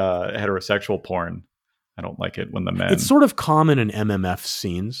 Even in heterosexual porn, I don't like it when the men. It's sort of common in MMF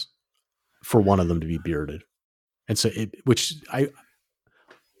scenes for one of them to be bearded, and so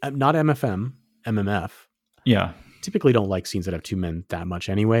I'm not MMF. Yeah. Typically don't like scenes that have two men that much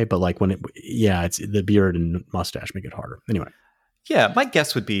anyway, but like when it's the beard and mustache make it harder. Anyway. Yeah, my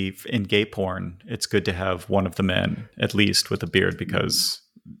guess would be in gay porn, it's good to have one of the men at least with a beard, because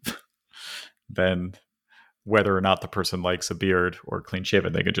then whether or not the person likes a beard or clean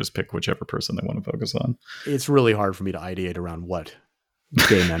shaven, they could just pick whichever person they want to focus on. It's really hard for me to ideate around what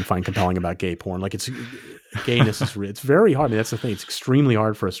gay men find compelling about gay porn. Like gayness it's very hard. I mean, that's the thing. It's extremely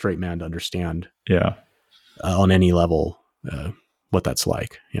hard for a straight man to understand. Yeah. On any level, what that's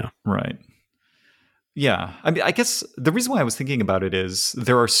like. Yeah. Right. Yeah. I mean, I guess the reason why I was thinking about it is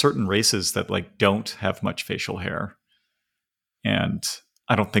there are certain races that like don't have much facial hair. And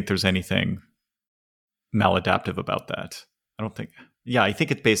I don't think there's anything maladaptive about that. I don't think. Yeah, I think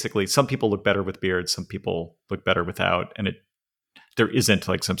it's basically some people look better with beards, some people look better without, and there isn't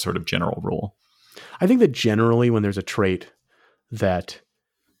like some sort of general rule. I think that generally when there's a trait that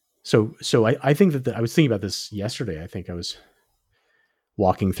I think that I was thinking about this yesterday. I think I was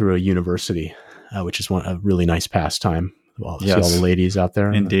walking through a university, which is a really nice pastime. Well, see all the ladies out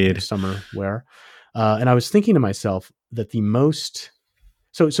there. Indeed. In the summer wear. And I was thinking to myself that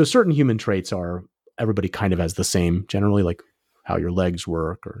so certain human traits are, everybody kind of has the same, generally, like how your legs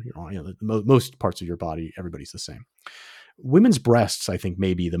work or, most parts of your body, everybody's the same. Women's breasts, I think,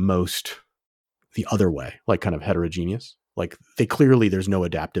 may be the other way, like kind of heterogeneous. Like there's no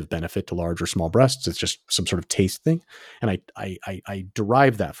adaptive benefit to large or small breasts. It's just some sort of taste thing. And I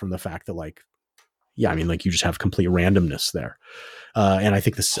derive that from the fact that like, yeah, I mean, like you just have complete randomness there. And I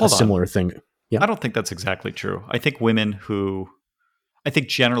think a similar thing. Yeah. I don't think that's exactly true. I think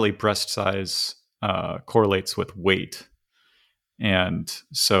generally breast size correlates with weight. And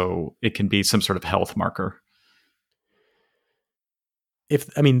so it can be some sort of health marker.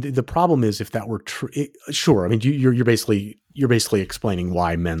 The problem is if that were true, sure. I mean, you're basically explaining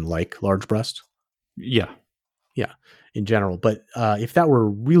why men like large breasts. Yeah. Yeah. In general. But if that were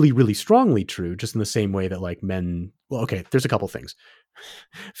really, really strongly true, just in the same way that like men, well, okay, there's a couple things.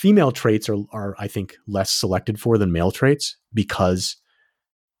 Female traits are, I think, less selected for than male traits because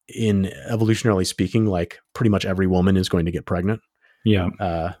in evolutionarily speaking, like pretty much every woman is going to get pregnant.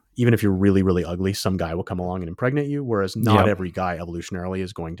 Yeah. Even if you're really, really ugly, some guy will come along and impregnate you, whereas not every guy evolutionarily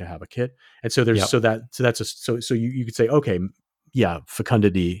is going to have a kid. And so there's, so you could say, okay, yeah,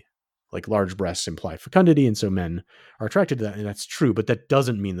 fecundity, like large breasts imply fecundity. And so men are attracted to that. And that's true, but that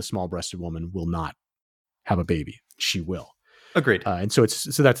doesn't mean the small breasted woman will not have a baby. She will. Agreed. And so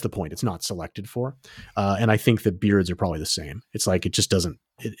that's the point. It's not selected for. And I think that beards are probably the same. It's like, it just doesn't,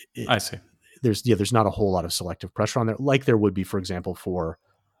 I see. There's not a whole lot of selective pressure on there. Like there would be, for example, for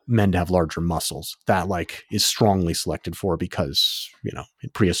men to have larger muscles. That like is strongly selected for because,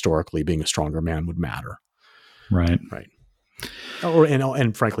 prehistorically being a stronger man would matter. Right. Right.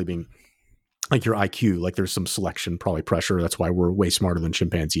 And frankly, being like your IQ, like there's some selection, probably pressure. That's why we're way smarter than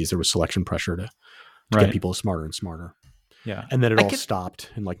chimpanzees. There was selection pressure to get people smarter and smarter. Yeah. And then it stopped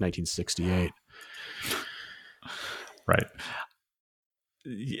in like 1968. Right.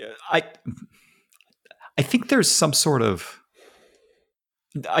 Yeah. I think there's some sort of,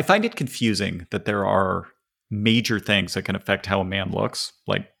 I find it confusing that there are major things that can affect how a man looks,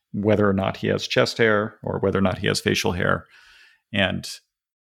 like whether or not he has chest hair or whether or not he has facial hair. And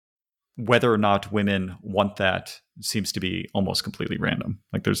whether or not women want that seems to be almost completely random.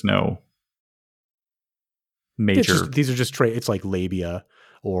 Like there's no major. These are just traits. It's like labia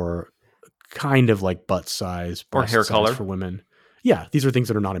or kind of like butt size or hair color for women. Yeah, these are things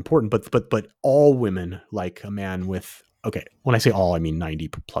that are not important, but all women like a man with, okay, when I say all, I mean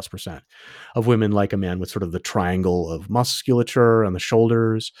 90+% of women like a man with sort of the triangle of musculature on the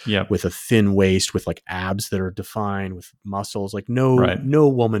shoulders, with a thin waist, with like abs that are defined, with muscles. Like no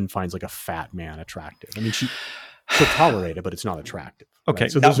woman finds like a fat man attractive. I mean, she'll tolerate it, but it's not attractive. Okay,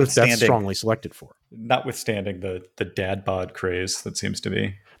 Right? So that's strongly selected for. notwithstanding the dad bod craze that seems to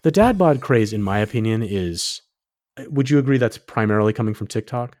be. The dad bod craze, in my opinion, is. Would you agree that's primarily coming from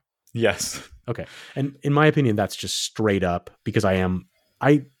TikTok? Yes. Okay, and in my opinion, that's just straight up because I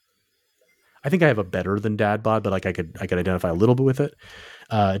think I have a better than dad bod, but like I could identify a little bit with it.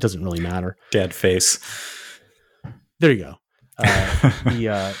 It doesn't really matter. Dad face. There you go.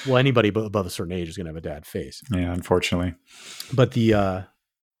 Well, anybody above a certain age is going to have a dad face. Yeah, unfortunately. But it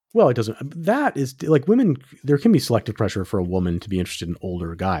doesn't. That is like women. There can be selective pressure for a woman to be interested in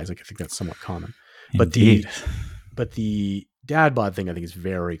older guys. Like I think that's somewhat common. Indeed. But the dad bod thing, I think, is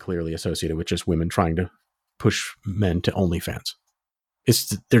very clearly associated with just women trying to push men to OnlyFans.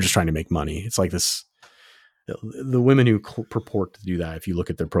 They're just trying to make money. It's like this. The women who purport to do that, if you look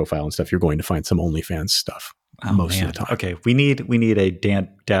at their profile and stuff, you're going to find some OnlyFans stuff most of the time. Okay, we need a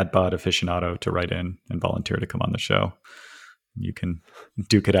dad bod aficionado to write in and volunteer to come on the show. You can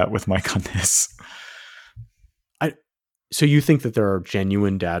duke it out with Mike on this. So you think that there are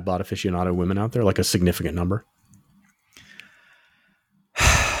genuine dad bod aficionado women out there, like a significant number?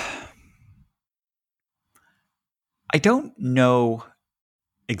 I don't know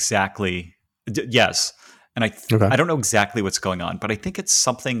exactly. Yes. And I don't know exactly what's going on, but I think it's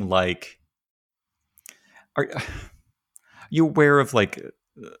something like, are you aware of like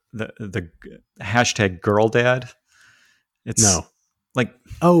the hashtag girl dad? It's no. Like,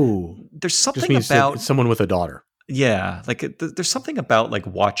 there's something about someone with a daughter. Yeah. Like there's something about like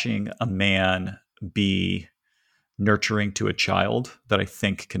watching a man be nurturing to a child that I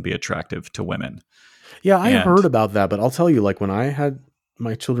think can be attractive to women. Yeah. I heard about that, but I'll tell you, like when I had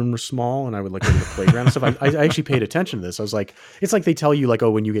my children were small and I would like go to the playground and stuff, I actually paid attention to this. I was like, it's like they tell you like,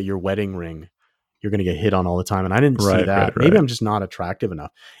 oh, when you get your wedding ring, you're going to get hit on all the time. And I didn't see that. Right. Maybe I'm just not attractive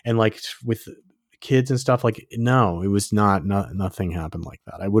enough. And like with kids and stuff, like, no, it was nothing happened like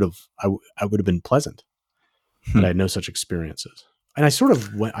that. I would have been pleasant, but I had no such experiences. And I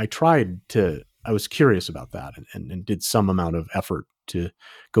was curious about that and did some amount of effort to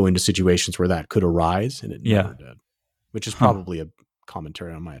go into situations where that could arise, and it never did, which is probably a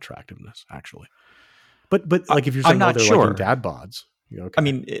commentary on my attractiveness, actually. But like if you're saying they're liking dad bods, okay. I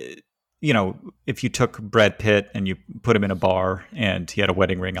mean, if you took Brad Pitt and you put him in a bar and he had a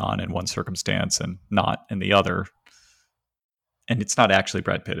wedding ring on in one circumstance and not in the other, and it's not actually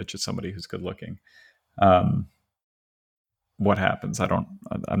Brad Pitt, it's just somebody who's good looking. What happens?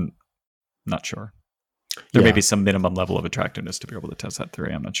 I'm not sure. There may be some minimum level of attractiveness to be able to test that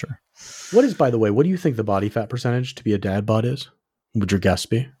theory. I'm not sure. What do you think the body fat percentage to be a dad bod is? Would your guess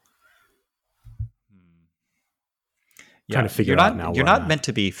be? Yeah, trying to figure out now. You're not meant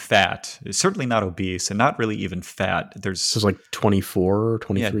to be fat. It's certainly not obese and not really even fat. There's like 24 or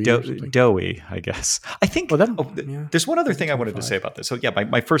 23 or something. Doughy, I guess. I think there's one other thing I wanted to say about this. So yeah,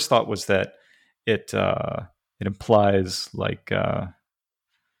 my first thought was that it implies like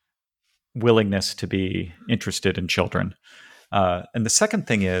willingness to be interested in children. And the second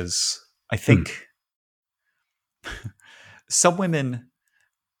thing is, I think some women,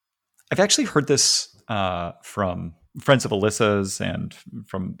 I've actually heard this from friends of Alyssa's and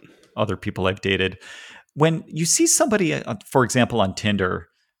from other people I've dated. When you see somebody, for example, on Tinder,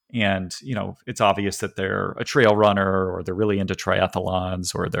 and it's obvious that they're a trail runner or they're really into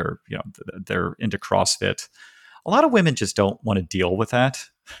triathlons or they're into CrossFit. A lot of women just don't want to deal with that.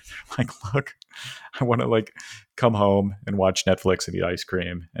 They're like, look, I want to like come home and watch Netflix and eat ice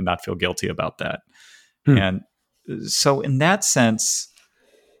cream and not feel guilty about that. And so in that sense,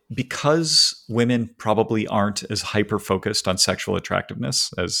 because women probably aren't as hyper-focused on sexual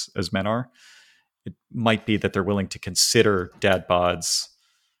attractiveness as men are, it might be that they're willing to consider dad bods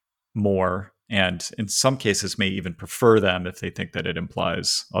more, and in some cases may even prefer them if they think that it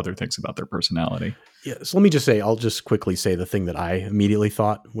implies other things about their personality. Yeah, so let me just say, I'll just quickly say the thing that I immediately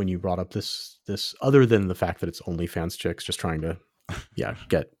thought when you brought up this other than the fact that it's OnlyFans chicks just trying to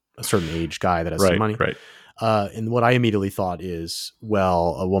get a certain age guy that has some money. Right. And what I immediately thought is,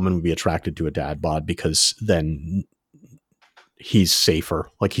 well, a woman would be attracted to a dad bod because then he's safer.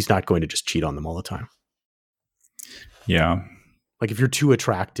 Like he's not going to just cheat on them all the time. Yeah. Like if you're too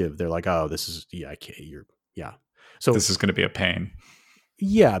attractive, they're like, oh, this is, So this is going to be a pain.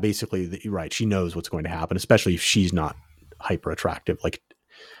 Yeah, basically, right. She knows what's going to happen, especially if she's not hyper attractive. Like,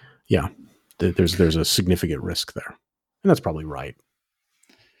 there's a significant risk there. And that's probably right.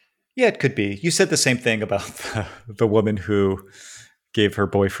 Yeah, it could be. You said the same thing about the woman who gave her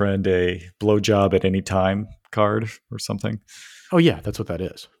boyfriend a blowjob at any time card or something. Oh yeah, that's what that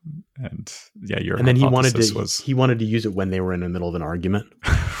is. And yeah, and then he wanted to use it when they were in the middle of an argument.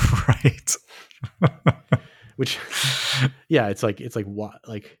 Right. Which, yeah, it's like what,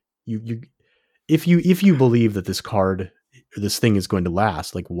 like you if you believe that this thing is going to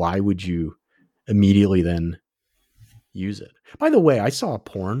last, like why would you immediately then use it? By the way, I saw a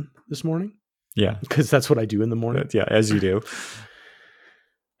porn this morning Yeah. because that's what I do in the morning. Yeah, as you do.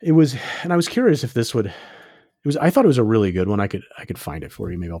 It was, and I was curious if this would. It was. I thought it was a really good one. I could find it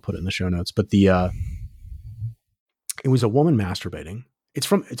for you. Maybe I'll put it in the show notes. But it was a woman masturbating. It's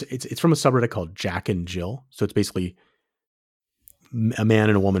from a subreddit called Jack and Jill. So it's basically a man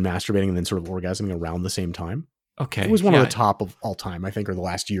and a woman masturbating and then sort of orgasming around the same time. Okay. It was one of the top of all time, I think, or the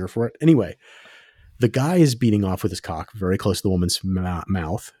last year for it. Anyway, the guy is beating off with his cock very close to the woman's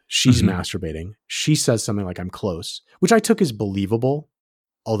mouth. She's masturbating. She says something like, "I'm close," which I took as believable.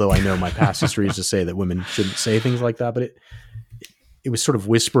 Although I know my past history is to say that women shouldn't say things like that, but it was sort of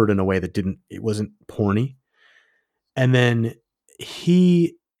whispered in a way that it wasn't porny. And then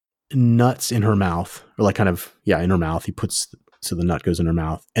he nuts in her mouth, or like kind of, in her mouth. He puts, so the nut goes in her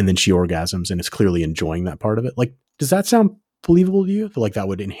mouth, and then she orgasms and is clearly enjoying that part of it. Like, does that sound believable to you? Like that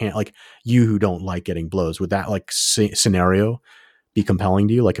would enhance, like you who don't like getting blows, would that like scenario be compelling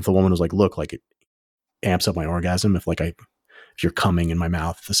to you? Like if the woman was like, look, like it amps up my orgasm if you're coming in my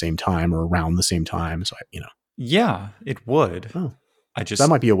mouth at the same time or around the same time. So yeah, it would. Oh, I just, that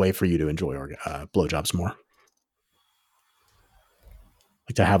might be a way for you to enjoy blowjobs more.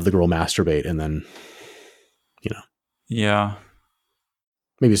 Like to have the girl masturbate and then, yeah,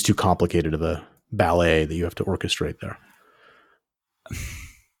 maybe it's too complicated of a ballet that you have to orchestrate there.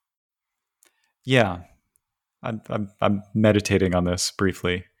 Yeah, I'm meditating on this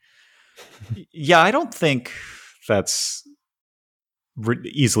briefly. Yeah, I don't think that's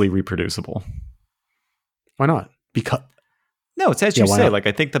easily reproducible. Why not? Because no, it's as you say. Like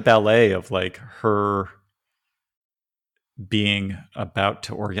I think the ballet of like her being about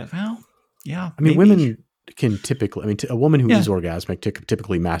to orgasm. Well, yeah. I mean, women can typically. I mean, a woman who is orgasmic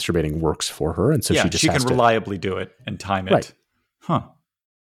typically masturbating works for her, and so she can reliably do it and time it. Right. Huh.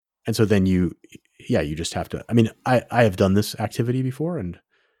 And so then you just have to. I mean, I have done this activity before, and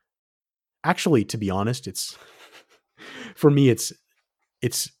actually, to be honest, it's for me, it's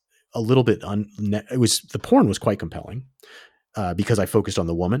a little bit the porn was quite compelling because I focused on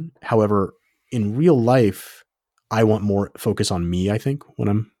the woman. However, in real life, I want more focus on me, I think, when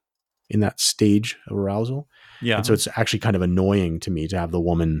I'm in that stage of arousal. Yeah. And so it's actually kind of annoying to me to have the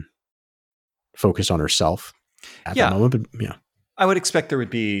woman focused on herself at that moment. But yeah. I would expect there would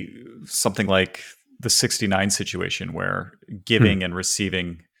be something like the 69 situation where giving and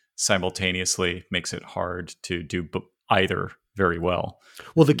receiving simultaneously makes it hard to do either very well.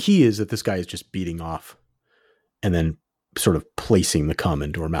 Well, the key is that this guy is just beating off and then sort of placing the cum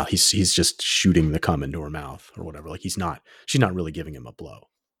into her mouth. He's just shooting the cum into her mouth or whatever. Like she's not really giving him a blow.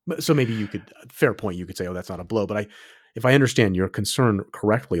 So maybe you could, fair point, you could say, oh, that's not a blow. But if I understand your concern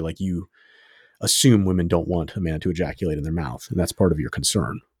correctly, like you assume women don't want a man to ejaculate in their mouth, and that's part of your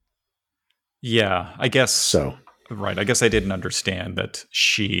concern. Yeah, I guess so. Right. I guess I didn't understand that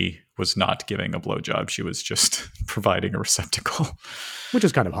she was not giving a blowjob. She was just providing a receptacle. Which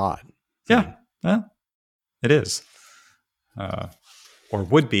is kind of hot. Yeah. Well, it is. Or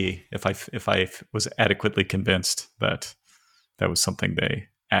would be if I was adequately convinced that that was something they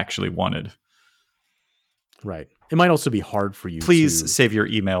actually wanted. Right. It might also be hard for you. Please save your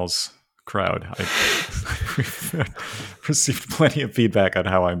emails, crowd. I've received plenty of feedback on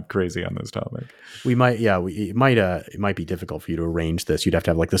how I'm crazy on this topic. It might be difficult for you to arrange this. You'd have to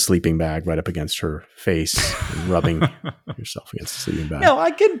have like the sleeping bag right up against her face and rubbing yourself against the sleeping bag. No,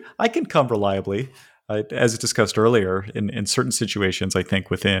 I can come reliably. As discussed earlier, in certain situations, I think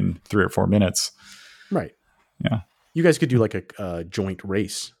within 3 or 4 minutes. Right. Yeah. You guys could do like a joint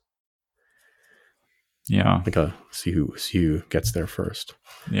race. Yeah. Like see who gets there first.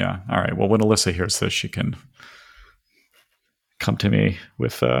 Yeah. All right. Well, when Alyssa hears this, she can come to me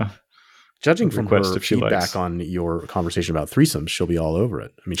with judging from her feedback likes. On your conversation about threesomes, she'll be all over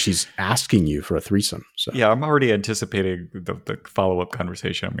it. I mean, she's asking you for a threesome. So yeah, I'm already anticipating the follow-up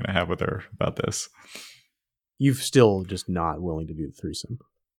conversation I'm going to have with her about this. You've still just not willing to do the threesome.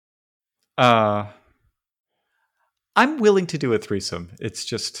 I'm willing to do a threesome. It's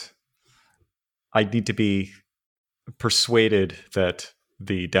just I need to be persuaded that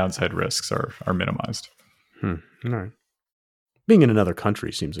the downside risks are minimized. All right. Being in another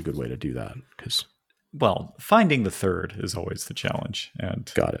country seems a good way to do that because, well, finding the third is always the challenge.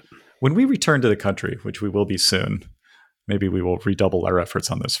 And got it. When we return to the country, which we will be soon, maybe we will redouble our efforts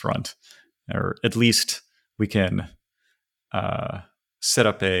on this front, or at least we can set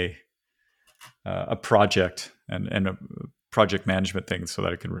up a project and project management thing so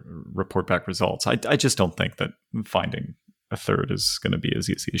that I can report back results. I just don't think that finding a third is going to be as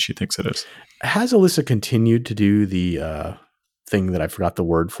easy as she thinks it is. Has Alyssa continued to do the thing that I forgot the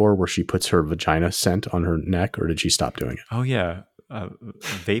word for, where she puts her vagina scent on her neck, or did she stop doing it? Oh yeah,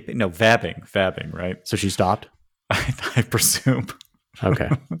 vaping? No, vabbing, right? So she stopped. I presume. Okay,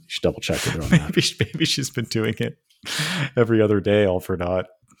 you should double check with her on that. Maybe she's been doing it every other day, all for naught.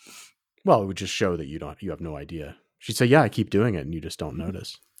 Well, it would just show that you have no idea. She'd say, "Yeah, I keep doing it," and you just don't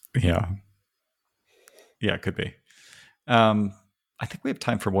notice. Yeah, it could be. I think we have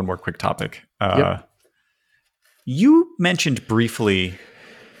time for one more quick topic. Yep. You mentioned briefly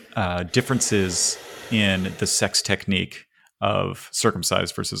differences in the sex technique of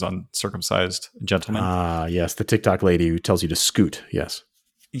circumcised versus uncircumcised gentlemen. Yes, the TikTok lady who tells you to scoot. Yes.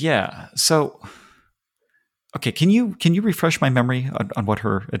 Yeah. So, okay, can you refresh my memory on what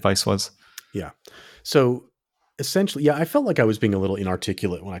her advice was? Yeah. So essentially, I felt like I was being a little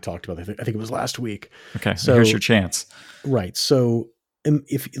inarticulate when I talked about it. I think it was last week. Okay, so here's your chance. Right. So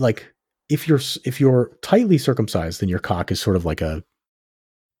if you're tightly circumcised, then your cock is sort of like a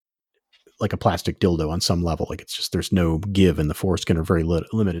plastic dildo on some level. Like it's just, there's no give in the foreskin, or very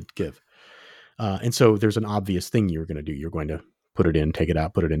limited give. And so there's an obvious thing you're going to do. You're going to put it in, take it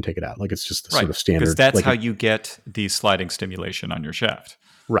out, put it in, take it out. Like it's just the sort of standard. Because that's how you get the sliding stimulation on your shaft.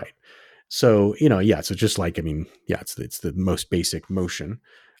 Right. So, so just like, it's the most basic motion.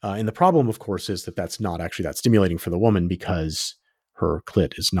 And the problem, of course, is that that's not actually that stimulating for the woman, because her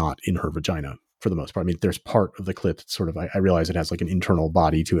clit is not in her vagina for the most part. I mean, there's part of the clit that's sort of, I realize it has like an internal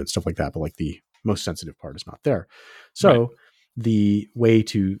body to it and stuff like that, but like the most sensitive part is not there. So the way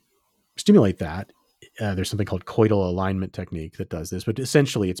to stimulate that, there's something called coital alignment technique that does this, but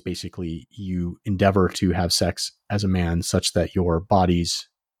essentially it's basically you endeavor to have sex as a man such that your bodies,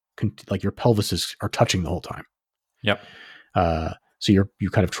 like your pelvises, are touching the whole time. Yep. So you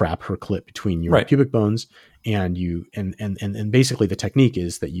kind of trap her clit between your pubic bones, and you and basically the technique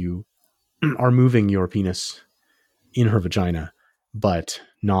is that you are moving your penis in her vagina, but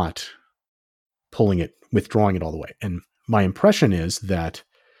not withdrawing it all the way. And my impression is that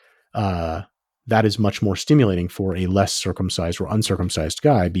that is much more stimulating for a less circumcised or uncircumcised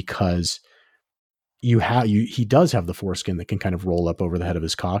guy, because he does have the foreskin that can kind of roll up over the head of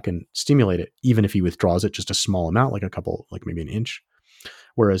his cock and stimulate it, even if he withdraws it just a small amount, like maybe an inch.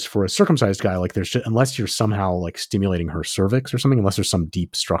 Whereas for a circumcised guy, like unless you're somehow like stimulating her cervix or something, unless there's some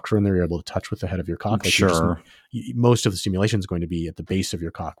deep structure in there you're able to touch with the head of your cock, like sure, most of the stimulation is going to be at the base of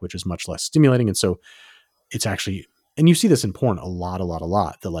your cock, which is much less stimulating. And so it's actually, and you see this in porn a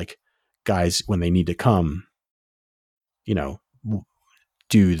lot, that like guys, when they need to come,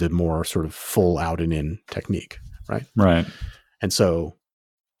 do the more sort of full out and in technique. Right. And so,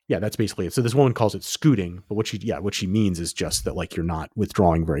 that's basically it. So this woman calls it scooting, but what she means is just that like you're not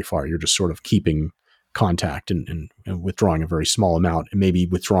withdrawing very far. You're just sort of keeping contact and withdrawing a very small amount, and maybe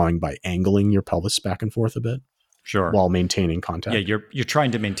withdrawing by angling your pelvis back and forth a bit. Sure. While maintaining contact. Yeah, you're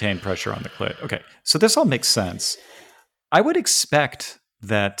trying to maintain pressure on the clit. Okay. So this all makes sense. I would expect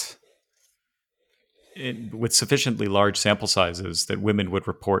that with sufficiently large sample sizes that women would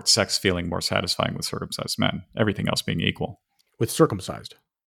report sex feeling more satisfying with circumcised men, everything else being equal. With circumcised?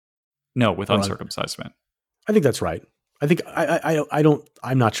 No, with uncircumcised men. I think that's right. I think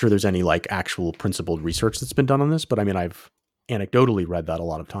I'm not sure there's any like actual principled research that's been done on this, but I mean, I've anecdotally read that a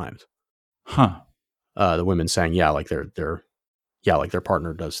lot of times. Huh. The women saying, like their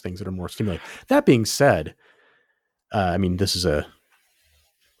partner does things that are more stimulating. That being said, I mean, this is a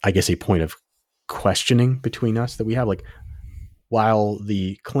point of questioning between us that we have. Like, while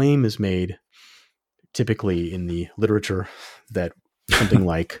the claim is made typically in the literature that something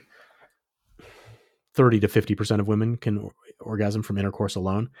like 30 to 50% of women can orgasm from intercourse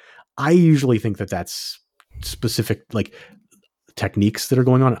alone, I usually think that that's specific, like techniques that are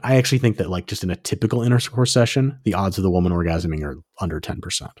going on. I actually think that like just in a typical intercourse session, the odds of the woman orgasming are under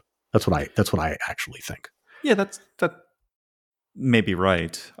 10%. That's what I actually think. Yeah, that may be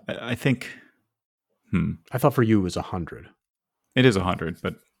right. I think. I thought for you it was 100. It is 100,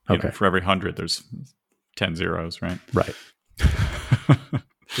 but for every 100, there's 10 zeros, right? Right.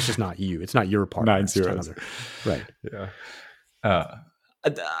 This is not you. It's not your part. 9 zeros. Right. Yeah.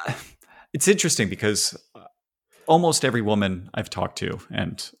 It's interesting because almost every woman I've talked to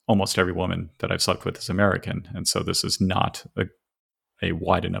and almost every woman that I've slept with is American. And so this is not a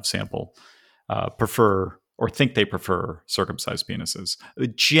wide enough sample, prefer or think they prefer circumcised penises.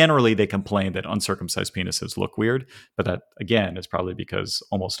 Generally, they complain that uncircumcised penises look weird, but that, again, is probably because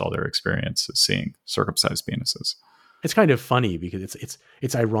almost all their experience is seeing circumcised penises. It's kind of funny because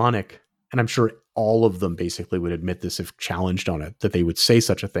it's ironic and I'm sure all of them basically would admit this if challenged on it, that they would say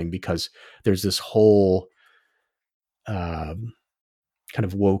such a thing, because there's this whole kind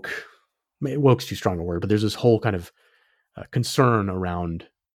of woke's too strong a word, but there's this whole kind of concern around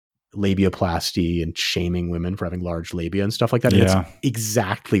labiaplasty and shaming women for having large labia and stuff like that. And Yeah. it's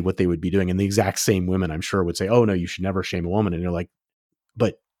exactly what they would be doing. And the exact same women, I'm sure, would say, oh no, you should never shame a woman. And you're like,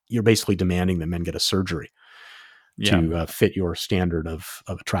 but you're basically demanding that men get a surgery to fit your standard of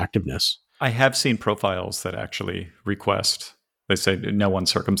attractiveness. I have seen profiles that actually request, they say, no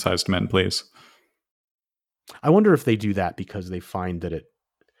uncircumcised men, please. I wonder if they do that because they find that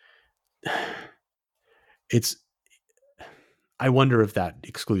I wonder if that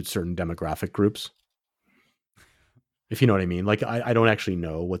excludes certain demographic groups. If you know what I mean. Like, I don't actually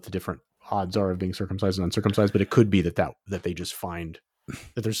know what the different odds are of being circumcised and uncircumcised, but it could be that they just find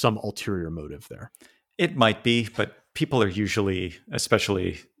that there's some ulterior motive there. It might be, but people are usually,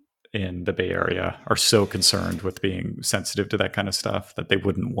 especially in the Bay Area, are so concerned with being sensitive to that kind of stuff that they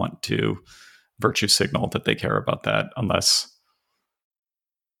wouldn't want to virtue signal that they care about that unless...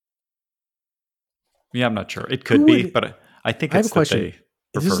 Yeah, I'm not sure. It could be, but I think it's that they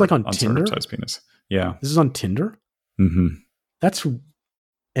prefer is this like on Tinder? uncircumcised penis. Yeah. This is on Tinder? Mm-hmm.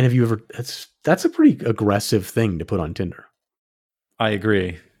 And have you ever... That's a pretty aggressive thing to put on Tinder. I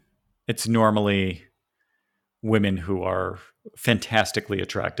agree. It's normally women who are fantastically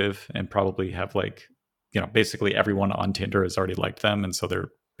attractive and probably have basically everyone on Tinder has already liked them. And so they're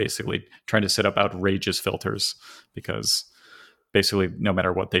basically trying to set up outrageous filters because basically no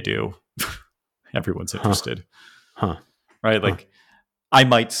matter what they do, everyone's interested. Right? Like I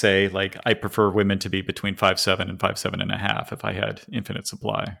might say I prefer women to be between 5'7" and 5'7.5" if I had infinite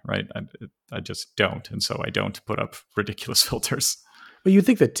supply, right? I just don't. And so I don't put up ridiculous filters. But you'd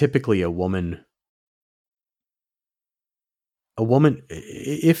think that typically a woman,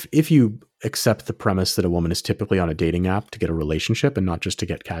 if you accept the premise that a woman is typically on a dating app to get a relationship and not just to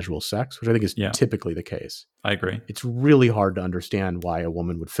get casual sex, which I think is typically the case. I agree. It's really hard to understand why a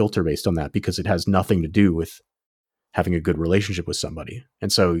woman would filter based on that, because it has nothing to do with having a good relationship with somebody.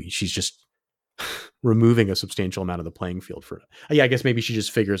 And so she's just removing a substantial amount of the playing field for it. Yeah, I guess maybe she just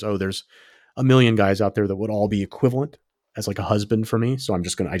figures, oh, there's a million guys out there that would all be equivalent as like a husband for me. So I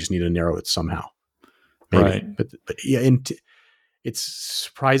just need to narrow it somehow. Maybe. Right. But yeah, it's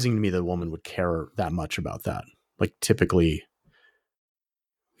surprising to me that a woman would care that much about that. Like typically,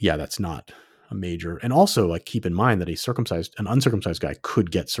 yeah, that's not a major. And also keep in mind that an uncircumcised guy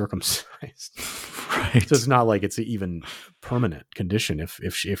could get circumcised. Right. So it's not like it's an even permanent condition. If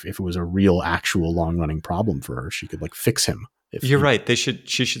it was a real, actual long running problem for her, she could fix him. You're right.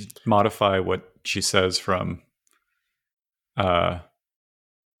 She should modify what she says from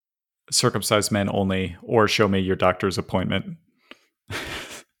circumcised men only, or show me your doctor's appointment.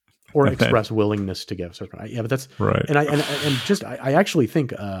 Or express willingness to get circumcised. Yeah, but that's right. And I actually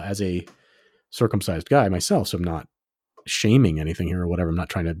think as a circumcised guy myself, so I'm not shaming anything here or whatever. I'm not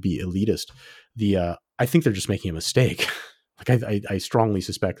trying to be elitist. I think they're just making a mistake. I strongly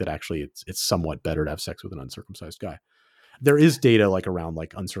suspect that actually it's somewhat better to have sex with an uncircumcised guy. There is data around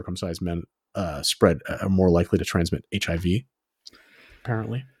uncircumcised men are more likely to transmit HIV,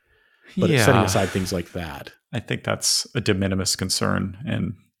 apparently. But setting aside things like that, I think that's a de minimis concern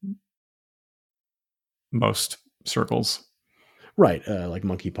in most circles. Right. Like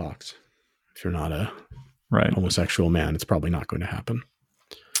monkeypox. If you're not a homosexual man, it's probably not going to happen.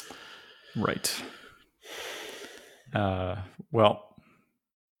 Right. Well,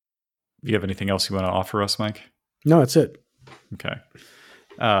 do you have anything else you want to offer us, Mike? No, that's it. Okay.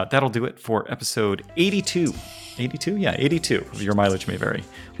 That'll do it for episode 82. 82? Yeah, 82 of Your Mileage May Vary.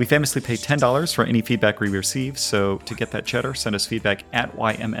 We famously pay $10 for any feedback we receive, so to get that cheddar, send us feedback at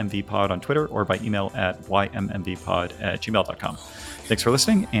YMMVpod on Twitter or by email at ymmvpod@gmail.com. Thanks for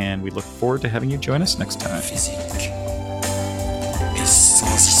listening, and we look forward to having you join us next time. Physique et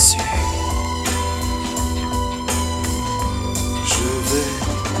sans issue.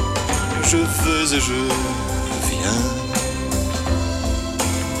 Je veux et je viens.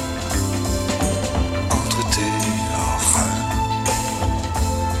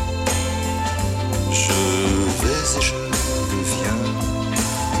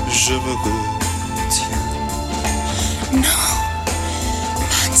 Je me retiens. Non.